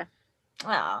 Pizza.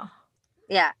 Oh.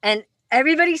 Yeah. And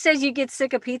everybody says you get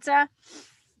sick of pizza,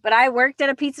 but I worked at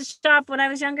a pizza shop when I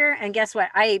was younger. And guess what?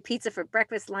 I ate pizza for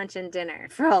breakfast, lunch, and dinner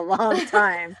for a long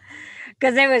time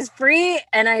because it was free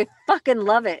and I fucking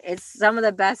love it. It's some of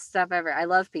the best stuff ever. I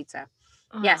love pizza.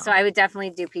 Yeah. So Wow. I would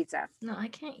definitely do pizza. No, I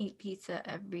can't eat pizza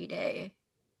every day.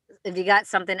 If you got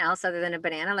something else other than a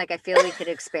banana, like I feel we could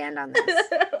expand on this.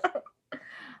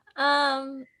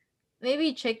 um,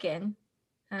 maybe chicken.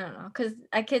 I don't know, cause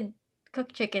I could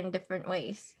cook chicken different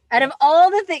ways. Out of all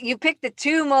the things, you picked the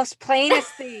two most plainest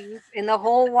things in the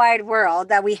whole wide world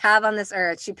that we have on this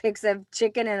earth. She picks a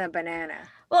chicken and a banana.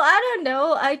 Well, I don't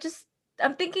know.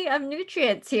 I'm thinking of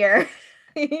nutrients here.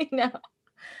 you know,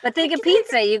 But I think of can't.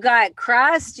 pizza. You got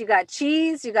crust, you got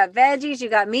cheese, you got veggies, you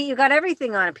got meat, you got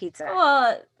everything on a pizza.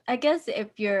 Well, I guess if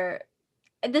you're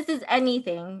this is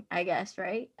anything, I guess,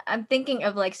 right? I'm thinking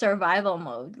of like survival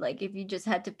mode. Like if you just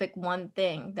had to pick one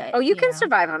thing Oh, that, you can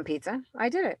survive on pizza. I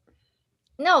did it.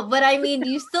 No, but I mean,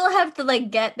 you still have to like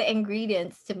get the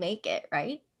ingredients to make it,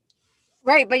 right?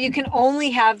 Right, but you can only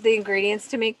have the ingredients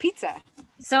to make pizza.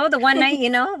 So the one night,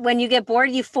 when you get bored,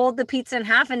 you fold the pizza in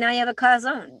half and now you have a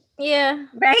calzone. Yeah.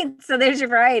 Right? So there's your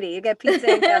variety. You get pizza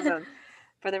and calzone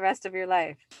for the rest of your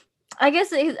life. I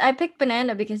guess I picked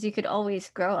banana because you could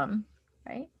always grow them,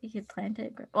 right? You could plant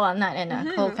it. Well, not in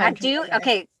a cold country, I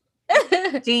Okay.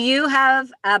 guess. Do you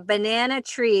have a banana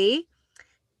tree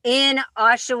in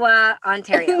Oshawa,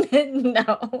 Ontario?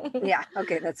 no. Yeah.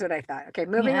 Okay. That's what I thought. Okay.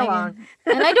 Moving Yeah, along.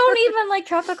 and I don't even like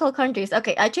tropical countries.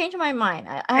 Okay, I changed my mind.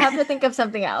 I have to think of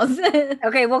something else.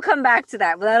 Okay. We'll come back to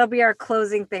that. Well, that'll be our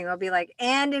closing thing. We'll be like,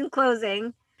 and in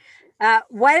closing,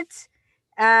 what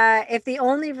if the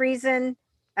only reason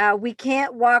we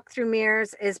can't walk through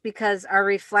mirrors is because our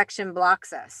reflection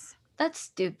blocks us? That's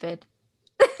stupid.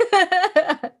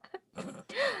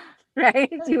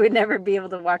 Right? You would never be able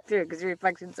to walk through because your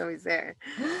reflection's always there.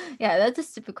 Yeah, that's a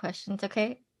stupid question.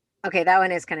 Okay. Okay, that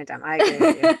one is kind of dumb. I agree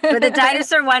with you. But the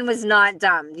dinosaur one was not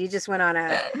dumb. You just went on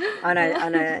a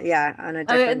Okay,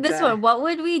 different. this one. What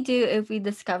would we do if we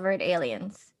discovered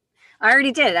aliens? I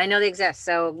already did. I know they exist.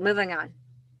 So moving on.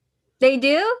 They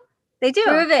do? They do.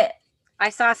 Prove it. I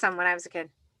saw some when I was a kid.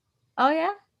 Oh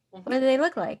yeah? What do they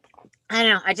look like? I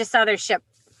don't know. I just saw their ship.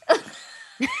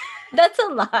 That's a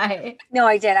lie. No,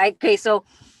 I did.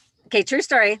 True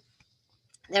story.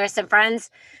 There were some friends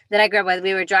that I grew up with.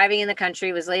 We were driving in the country.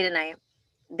 It was late at night.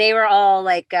 They were all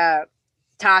like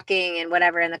talking and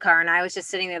whatever in the car, and I was just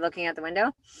sitting there looking out the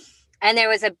window. And there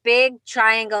was a big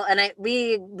triangle, and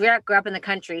we grew up in the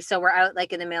country, so we're out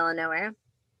like in the middle of nowhere.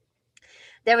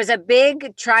 There was a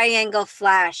big triangle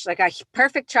flash, like a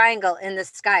perfect triangle in the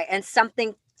sky, and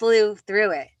something flew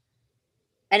through it,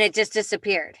 and it just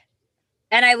disappeared.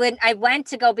 And I went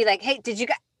to go be like, hey, did you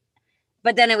guys?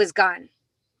 But then it was gone.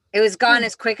 It was gone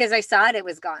as quick as I saw it. It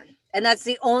was gone. And that's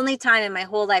the only time in my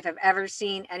whole life I've ever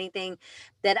seen anything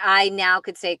that I now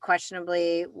could say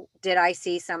questionably, did I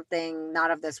see something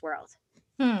not of this world?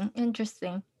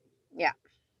 Interesting. Yeah.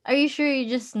 Are you sure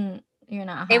you're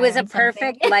not high It was a on something?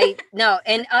 perfect light. No.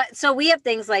 And so we have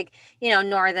things like,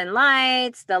 Northern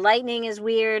Lights, the lightning is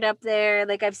weird up there.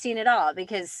 Like I've seen it all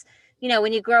because,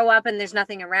 when you grow up and there's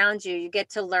nothing around you, you get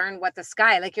to learn what the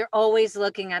sky, like you're always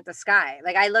looking at the sky.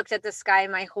 Like I looked at the sky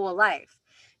my whole life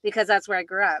because that's where I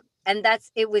grew up. And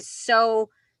it was so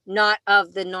not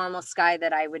of the normal sky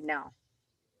that I would know.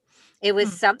 It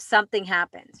was something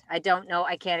happened. I don't know.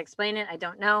 I can't explain it. I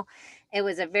don't know. It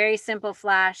was a very simple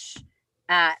flash.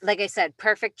 Like I said,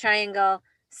 perfect triangle.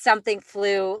 Something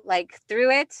flew like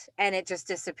through it and it just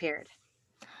disappeared.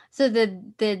 So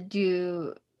did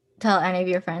you tell any of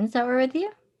your friends that were with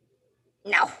you?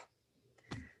 No.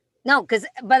 No, because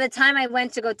by the time I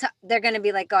went to go, they're going to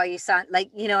be like, oh, you saw,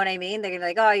 like, you know what I mean? They're going to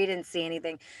be like, oh, you didn't see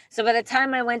anything. So by the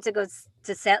time I went to go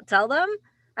tell them,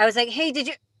 I was like, hey, did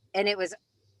you? And it was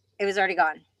already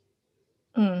gone.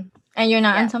 And you're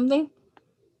not Yeah. on something?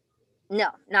 No,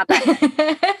 not back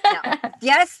then. No.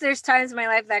 Yes, there's times in my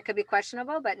life that could be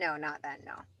questionable, but no, not then.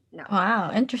 No, no.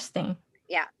 Wow, interesting.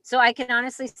 Yeah. So I can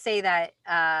honestly say that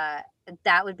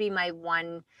that would be my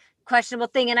one questionable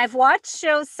thing. And I've watched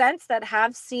shows since that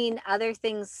have seen other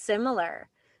things similar.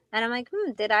 And I'm like,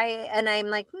 did I? And I'm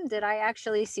like, did I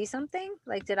actually see something?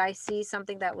 Like, did I see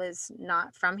something that was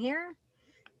not from here?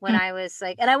 When Mm. I was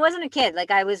like, and I wasn't a kid. Like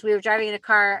we were driving in a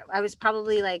car. I was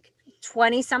probably like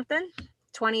 20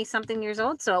 something years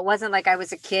old. So it wasn't like I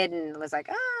was a kid and was like,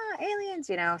 aliens,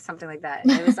 something like that.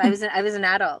 I was an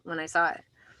adult when I saw it.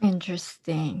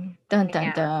 Interesting. Dun dun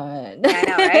Yeah. dun. Yeah, I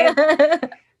know,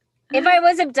 right? If I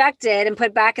was abducted and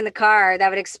put back in the car, that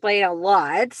would explain a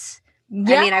lot. I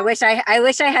Yeah. mean, I wish I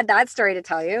had that story to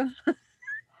tell you.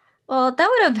 Well, that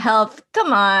would have helped.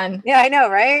 Come on. Yeah, I know,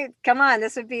 right? Come on,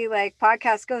 this would be like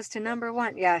podcast goes to number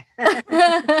 1. Yeah.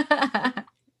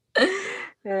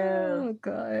 Oh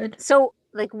god. So,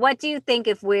 like, what do you think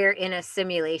if we're in a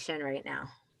simulation right now?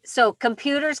 So,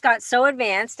 computers got so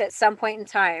advanced at some point in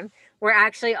time, we're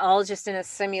actually all just in a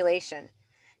simulation.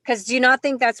 Because do you not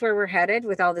think that's where we're headed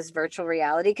with all this virtual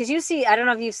reality? Because I don't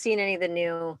know if you've seen any of the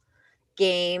new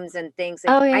games and things.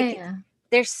 Like, Oh yeah.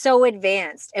 they're so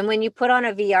advanced. And when you put on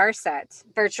a VR set,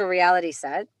 virtual reality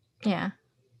set, Yeah.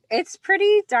 it's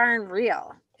pretty darn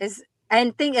real.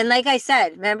 And like I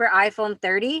said, remember iPhone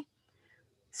 30?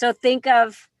 So think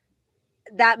of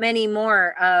that many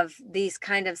more of these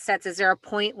kind of sets. Is there a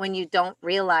point when you don't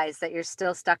realize that you're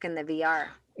still stuck in the VR?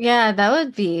 Yeah, that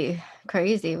would be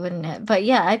crazy, wouldn't it? But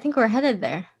yeah, I think we're headed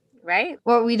there. Right?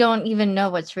 Or we don't even know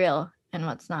what's real and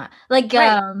what's not. Like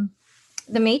Right.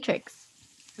 The Matrix.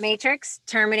 Matrix,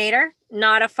 Terminator,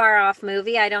 not a far off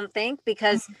movie, I don't think,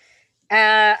 because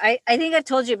I think I've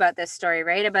told you about this story,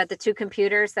 right? About the two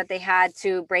computers that they had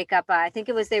to break up. I think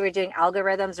it was they were doing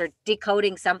algorithms or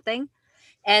decoding something.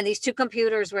 And these two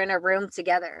computers were in a room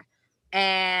together.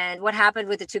 And what happened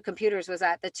with the two computers was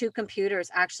that the two computers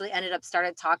actually ended up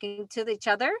started talking to each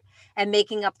other and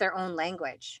making up their own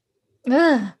language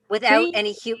Ugh, without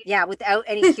any without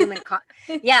any human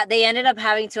yeah, they ended up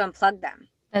having to unplug them.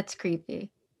 That's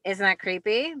creepy. Isn't that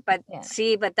creepy? But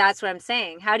Yeah. but that's what I'm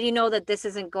saying. How do you know that this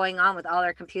isn't going on with all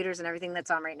our computers and everything that's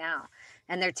on right now?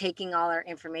 And they're taking all our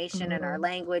information and our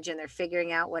language and they're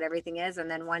figuring out what everything is.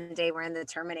 And then one day we're in the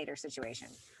Terminator situation.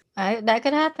 That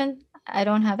could happen. I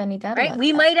don't have any doubt Right? about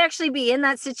We that. might actually be in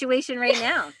that situation right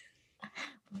now.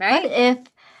 Right?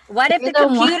 What if the they're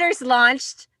computers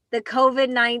launched the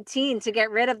COVID-19 to get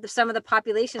rid of some of the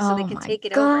population so they can take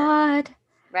it over? God.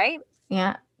 Right?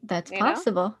 Yeah, that's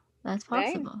possible. That's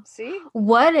possible. Right? See?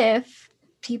 What if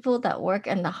people that work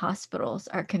in the hospitals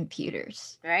are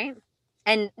computers? Right?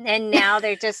 And now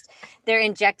they're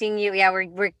injecting you. Yeah,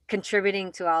 we're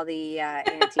contributing to all the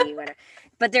anti whatever.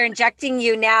 But they're injecting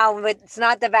you now, but it's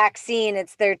not the vaccine,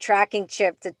 it's their tracking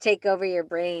chip to take over your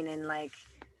brain and like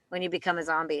when you become a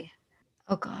zombie.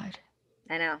 Oh god.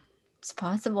 I know. It's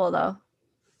possible though.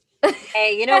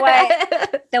 Hey, you know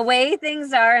what? The way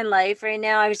things are in life right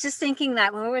now, I was just thinking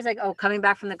that when we was like, coming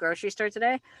back from the grocery store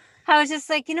today, I was just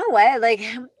like, you know what? Like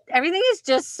everything is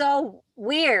just so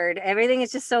weird. Everything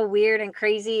is just so weird and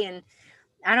crazy. And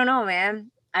I don't know,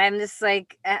 man. I'm just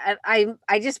like, I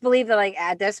just believe that like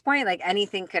at this point, like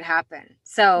anything could happen.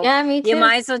 So Yeah, me you too.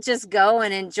 might as well just go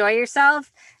and enjoy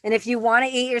yourself. And if you want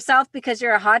to eat yourself because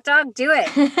you're a hot dog, do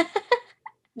it.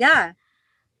 Yeah.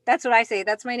 That's what I say.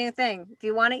 That's my new thing. If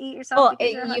you want to eat yourself Well,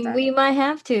 because you're a hot dog, we might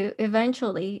have to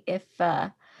eventually if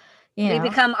we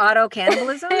become auto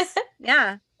cannibalisms.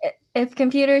 Yeah. if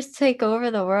computers take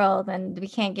over the world and we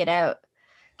can't get out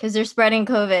because they're spreading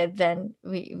COVID, then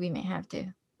we may have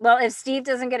to. Well, if Steve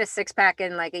doesn't get a 6-pack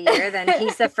in like a year, then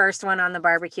he's the first one on the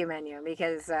barbecue menu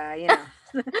because you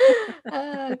know.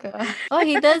 Oh god. Oh,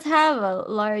 he does have a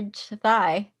large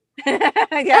thigh.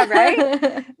 Yeah,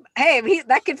 right. Hey,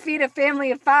 that could feed a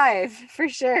family of 5 for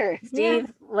sure.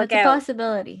 Steve, look that's out. a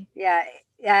possibility. Yeah,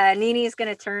 Nene is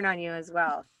gonna turn on you as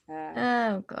well.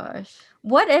 Oh gosh.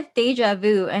 What if deja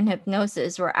vu and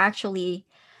hypnosis were actually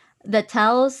the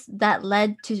tells that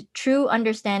led to true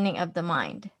understanding of the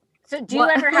mind? So do you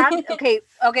ever have okay,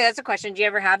 that's a question. Do you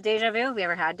ever have deja vu? Have you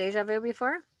ever had deja vu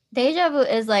before? Deja vu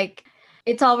is like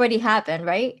it's already happened,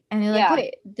 right? And you're like, Yeah.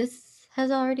 wait, this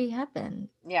has already happened.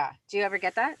 Yeah. Do you ever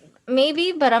get that?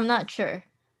 Maybe, but I'm not sure.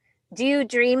 Do you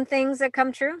dream things that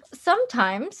come true?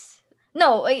 Sometimes.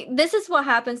 No, this is what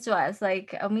happens to us.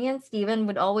 Like me and Steven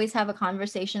would always have a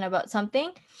conversation about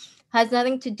something has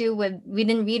nothing to do with we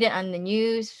didn't read it on the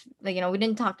news, like we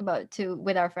didn't talk about it to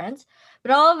with our friends,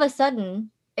 but all of a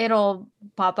sudden it'll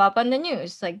pop up on the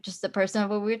news, like just the person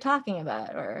what we were talking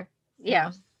about, or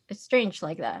Yeah. it's strange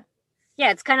like that.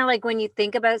 Yeah, it's kind of like when you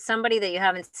think about somebody that you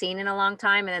haven't seen in a long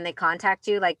time and then they contact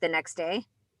you like the next day,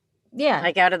 Yeah.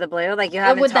 like out of the blue, like you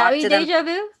haven't Would that talked be to them. deja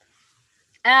vu?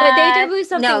 But deja vu is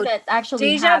something No, that actually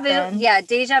deja vu. happened. Yeah,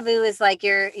 deja vu is like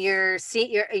you're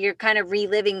kind of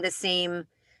reliving the same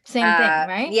Same thing,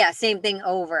 right? yeah, same thing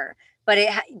over, but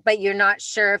but you're not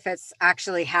sure if it's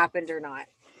actually happened or not.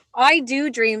 I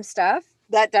do dream stuff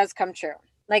that does come true.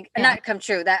 Like Yeah. not come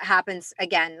true, that happens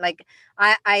again. Like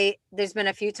I there's been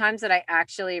a few times that I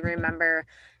actually remember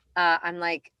I'm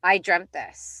like I dreamt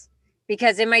this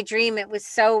because in my dream it was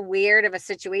so weird of a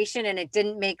situation and it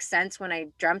didn't make sense when I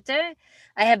dreamt it.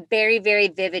 I have very very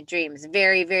vivid dreams,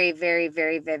 very very very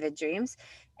very vivid dreams.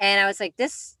 And I was like,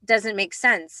 this doesn't make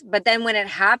sense. But then when it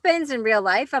happens in real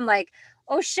life, I'm like,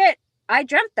 oh shit, I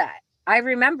dreamt that. I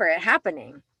remember it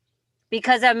happening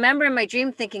because I remember in my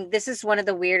dream thinking, this is one of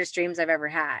the weirdest dreams I've ever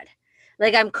had.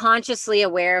 Like I'm consciously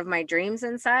aware of my dreams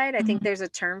inside. I think Mhm. there's a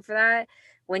term for that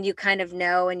when you kind of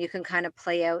know and you can kind of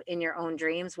play out in your own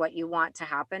dreams what you want to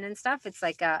happen and stuff. It's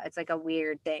like a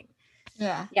weird thing.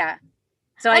 Yeah. Yeah.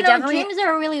 So I I know definitely, dreams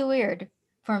are really weird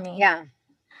for me. yeah.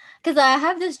 Because I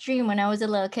have this dream when I was a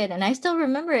little kid, and I still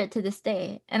remember it to this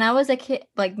day. And I was a kid,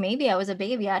 like maybe I was a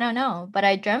baby, I don't know, but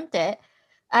I dreamt it.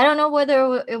 I don't know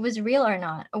whether it was real or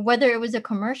not, or whether it was a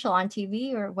commercial on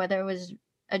TV, or whether it was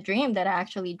a dream that I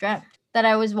actually dreamt that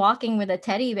I was walking with a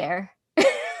teddy bear.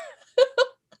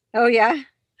 Oh yeah.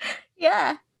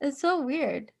 Yeah, it's so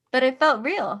weird, but it felt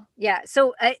real. Yeah.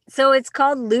 So it's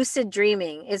called lucid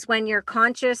dreaming is when you're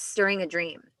conscious during a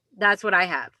dream. That's what I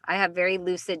have. I have very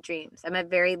lucid dreams. I'm a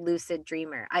very lucid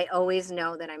dreamer. I always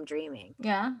know that I'm dreaming.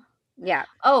 Yeah. Yeah.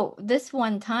 Oh, this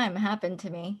one time happened to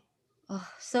me. Oh,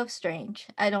 so strange.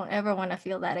 I don't ever want to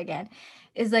feel that again.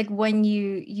 It's like when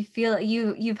you feel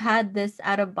you've had this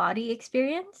out of body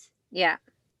experience. Yeah.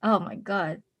 Oh my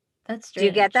god. That's Do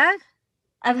you get strange. that?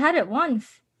 I've had it once.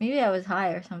 Maybe I was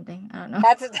high or something. I don't know.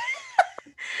 That's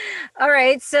all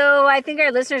right. So I think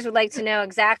our listeners would like to know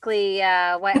exactly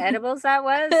what edibles that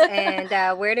was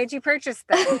and where did you purchase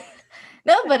them?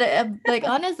 No, but like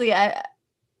honestly, I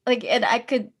like and I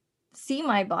could see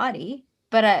my body,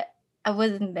 but I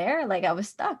wasn't there. Like I was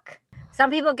stuck.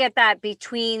 Some people get that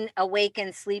between awake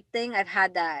and sleep thing. I've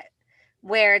had that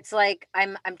where it's like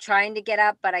I'm trying to get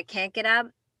up but I can't get up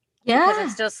because I'm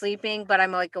Yeah. still sleeping but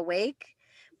I'm like awake.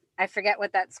 I forget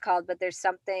what that's called, but there's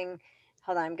something.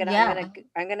 Hold on, Yeah.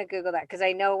 I'm gonna Google that because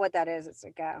I know what that is. It's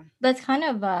like That's kind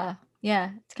of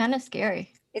yeah, it's kind of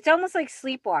scary. it's almost like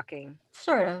sleepwalking,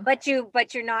 Sort of. but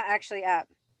you're not actually up.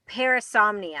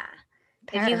 Parasomnia.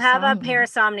 If you have a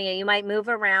Parasomnia. parasomnia, you might move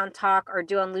around, talk, or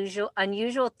do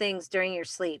unusual things during your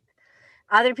sleep.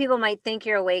 Other people might think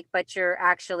you're awake, but you're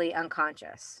actually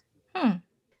unconscious. Hmm.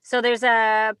 So there's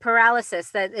a paralysis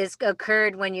that is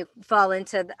occurred when you fall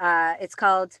into. It's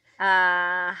called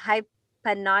hypnagogic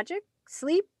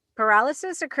sleep.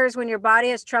 Paralysis occurs when your body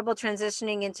has trouble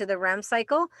transitioning into the REM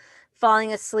cycle,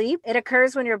 falling asleep. It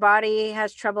occurs when your body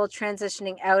has trouble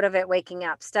transitioning out of it, waking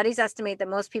up. Studies estimate that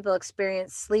most people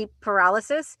experience sleep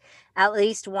paralysis at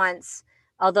least once,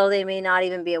 although they may not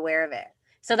even be aware of it.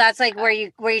 So that's like where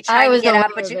you I try to was get up,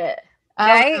 aware but of you it.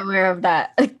 I was right. aware of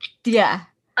that. Yeah.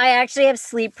 I actually have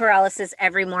sleep paralysis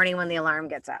every morning when the alarm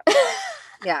gets up.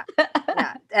 Yeah.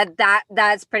 Yeah.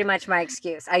 That's pretty much my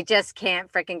excuse. I just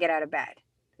can't freaking get out of bed.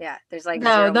 Yeah. There's like No,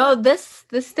 zero more. no, this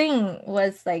thing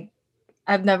was like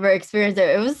I've never experienced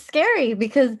it. It was scary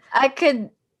because I could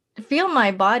feel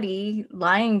my body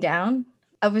lying down.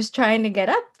 I was trying to get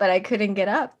up, but I couldn't get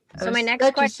up. It So my was next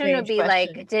such a question would strange be like,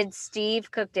 question. did Steve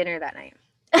cook dinner that night?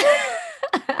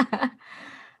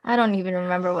 I don't even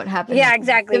remember what happened Yeah, that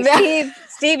exactly. night.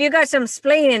 Steve, you got some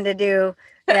splaining to do.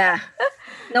 Yeah.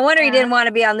 No wonder he Yeah. didn't want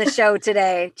to be on the show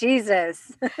today.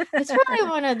 Jesus. It's probably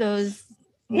one of those,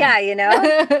 Yeah, you know?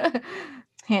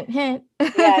 hint, hint.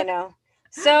 Yeah, I know.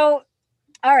 So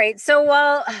all right. So,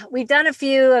 well, we've done a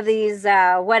few of these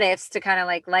what ifs to kind of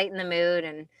like lighten the mood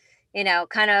and,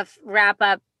 kind of wrap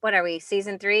up. What are we,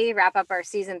 season 3? Wrap up our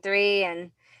season 3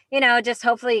 and, just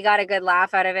hopefully you got a good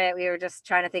laugh out of it. We were just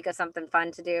trying to think of something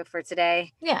fun to do for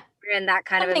today. Yeah, We're in that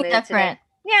kind of a something mood today. different.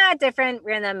 Yeah, different.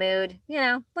 We're in that mood,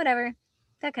 whatever.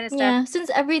 That kind of stuff. Yeah, since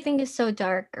everything is so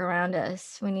dark around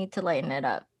us, we need to lighten it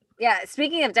up. Yeah,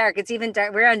 speaking of dark, it's even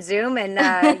dark. We're on Zoom, and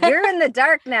you're in the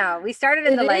dark now. We started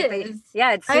in It the light, but is.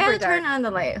 yeah, it's I super gotta dark. turn on the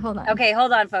light. Hold on. Okay,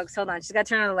 hold on, folks. Hold on. She's got to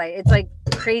turn on the light. It's like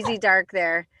crazy dark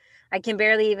there. I can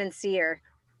barely even see her.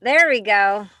 There we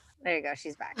go. There you go.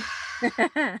 She's back.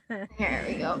 Here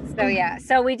we go. So yeah,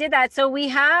 so we did that. So we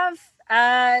have.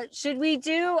 Should we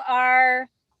do our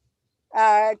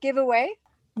giveaway?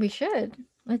 We should.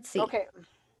 Let's see. Okay.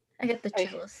 I get the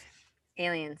chills.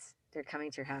 Aliens, they're coming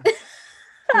to your house.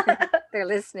 They're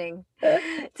listening.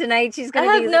 Tonight she's gonna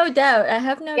I have no doubt. I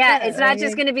have no doubt. Yeah, it's not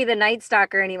just gonna be the Night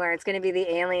Stalker anymore. It's gonna be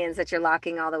the aliens that you're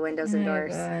locking all the windows and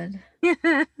doors.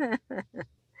 God.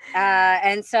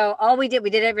 And so all we did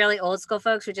it really old school,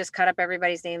 folks. We just cut up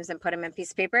everybody's names and put them in a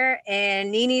piece of paper.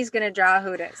 And Nene's gonna draw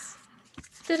who it is.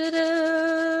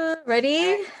 Ready?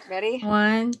 Right, ready?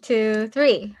 1, 2,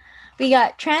 3. We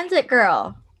got Transit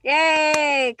Girl.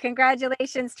 Yay!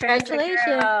 Congratulations, Transit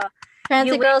Girl.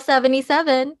 Transit Girl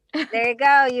 77. There you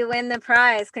go. You win the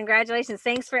prize. Congratulations.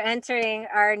 Thanks for entering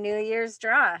our New Year's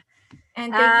draw.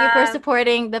 And thank you for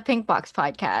supporting the Pink Box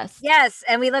podcast. Yes,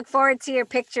 and we look forward to your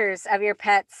pictures of your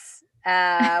pets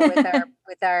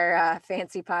with our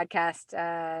fancy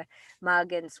podcast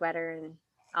mug and sweater and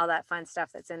all that fun stuff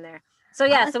that's in there. So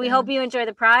yeah, awesome. So we hope you enjoy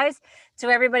the prize. To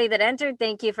everybody that entered,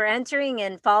 thank you for entering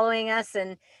and following us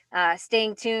and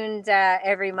staying tuned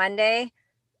every Monday,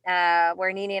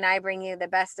 where Nene and I bring you the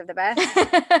best of the best.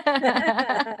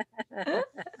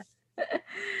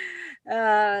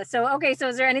 So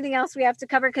is there anything else we have to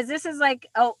cover? Because this is like,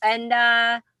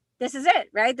 this is it,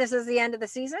 right? This is the end of the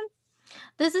season?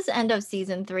 This is end of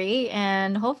season 3,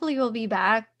 and hopefully we'll be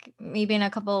back maybe in a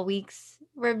couple of weeks.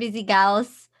 We're busy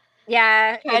gals.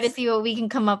 Yeah. Try to see what we can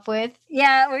come up with.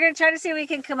 Yeah, we're going to try to see what we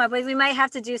can come up with. We might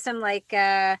have to do some like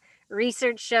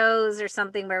research shows or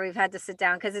something where we've had to sit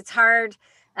down because it's hard.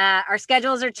 Our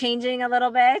schedules are changing a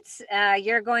little bit.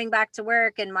 You're going back to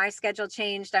work and my schedule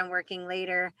changed. I'm working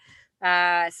later.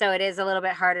 So it is a little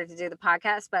bit harder to do the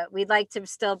podcast, but we'd like to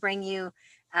still bring you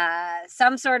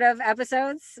some sort of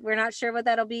episodes. We're not sure what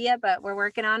that'll be yet, but we're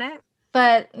working on it.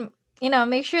 But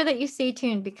make sure that you stay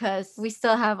tuned because we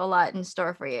still have a lot in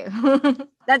store for you.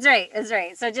 That's right.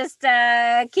 So just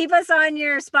keep us on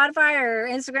your Spotify or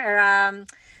Instagram or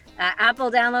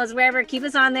Apple downloads, wherever. Keep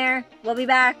us on there. We'll be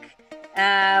back.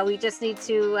 We just need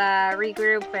to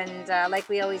regroup and like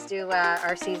we always do,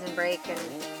 our season break. And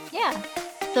yeah.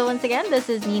 So once again, this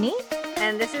is Nene.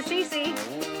 And this is Cici.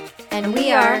 And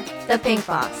we are the Pink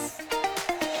Box.